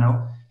behalf of the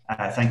panel,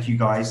 thank you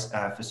guys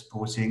for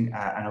supporting,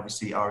 and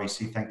obviously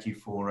REC, thank you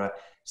for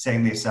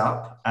setting this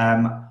up.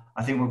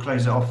 I think we'll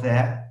close it off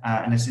there,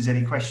 unless there's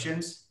any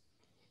questions.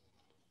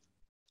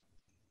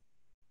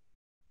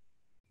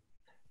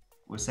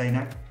 We'll say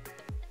no.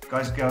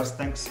 Guys and girls,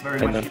 thanks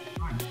very much for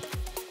your time.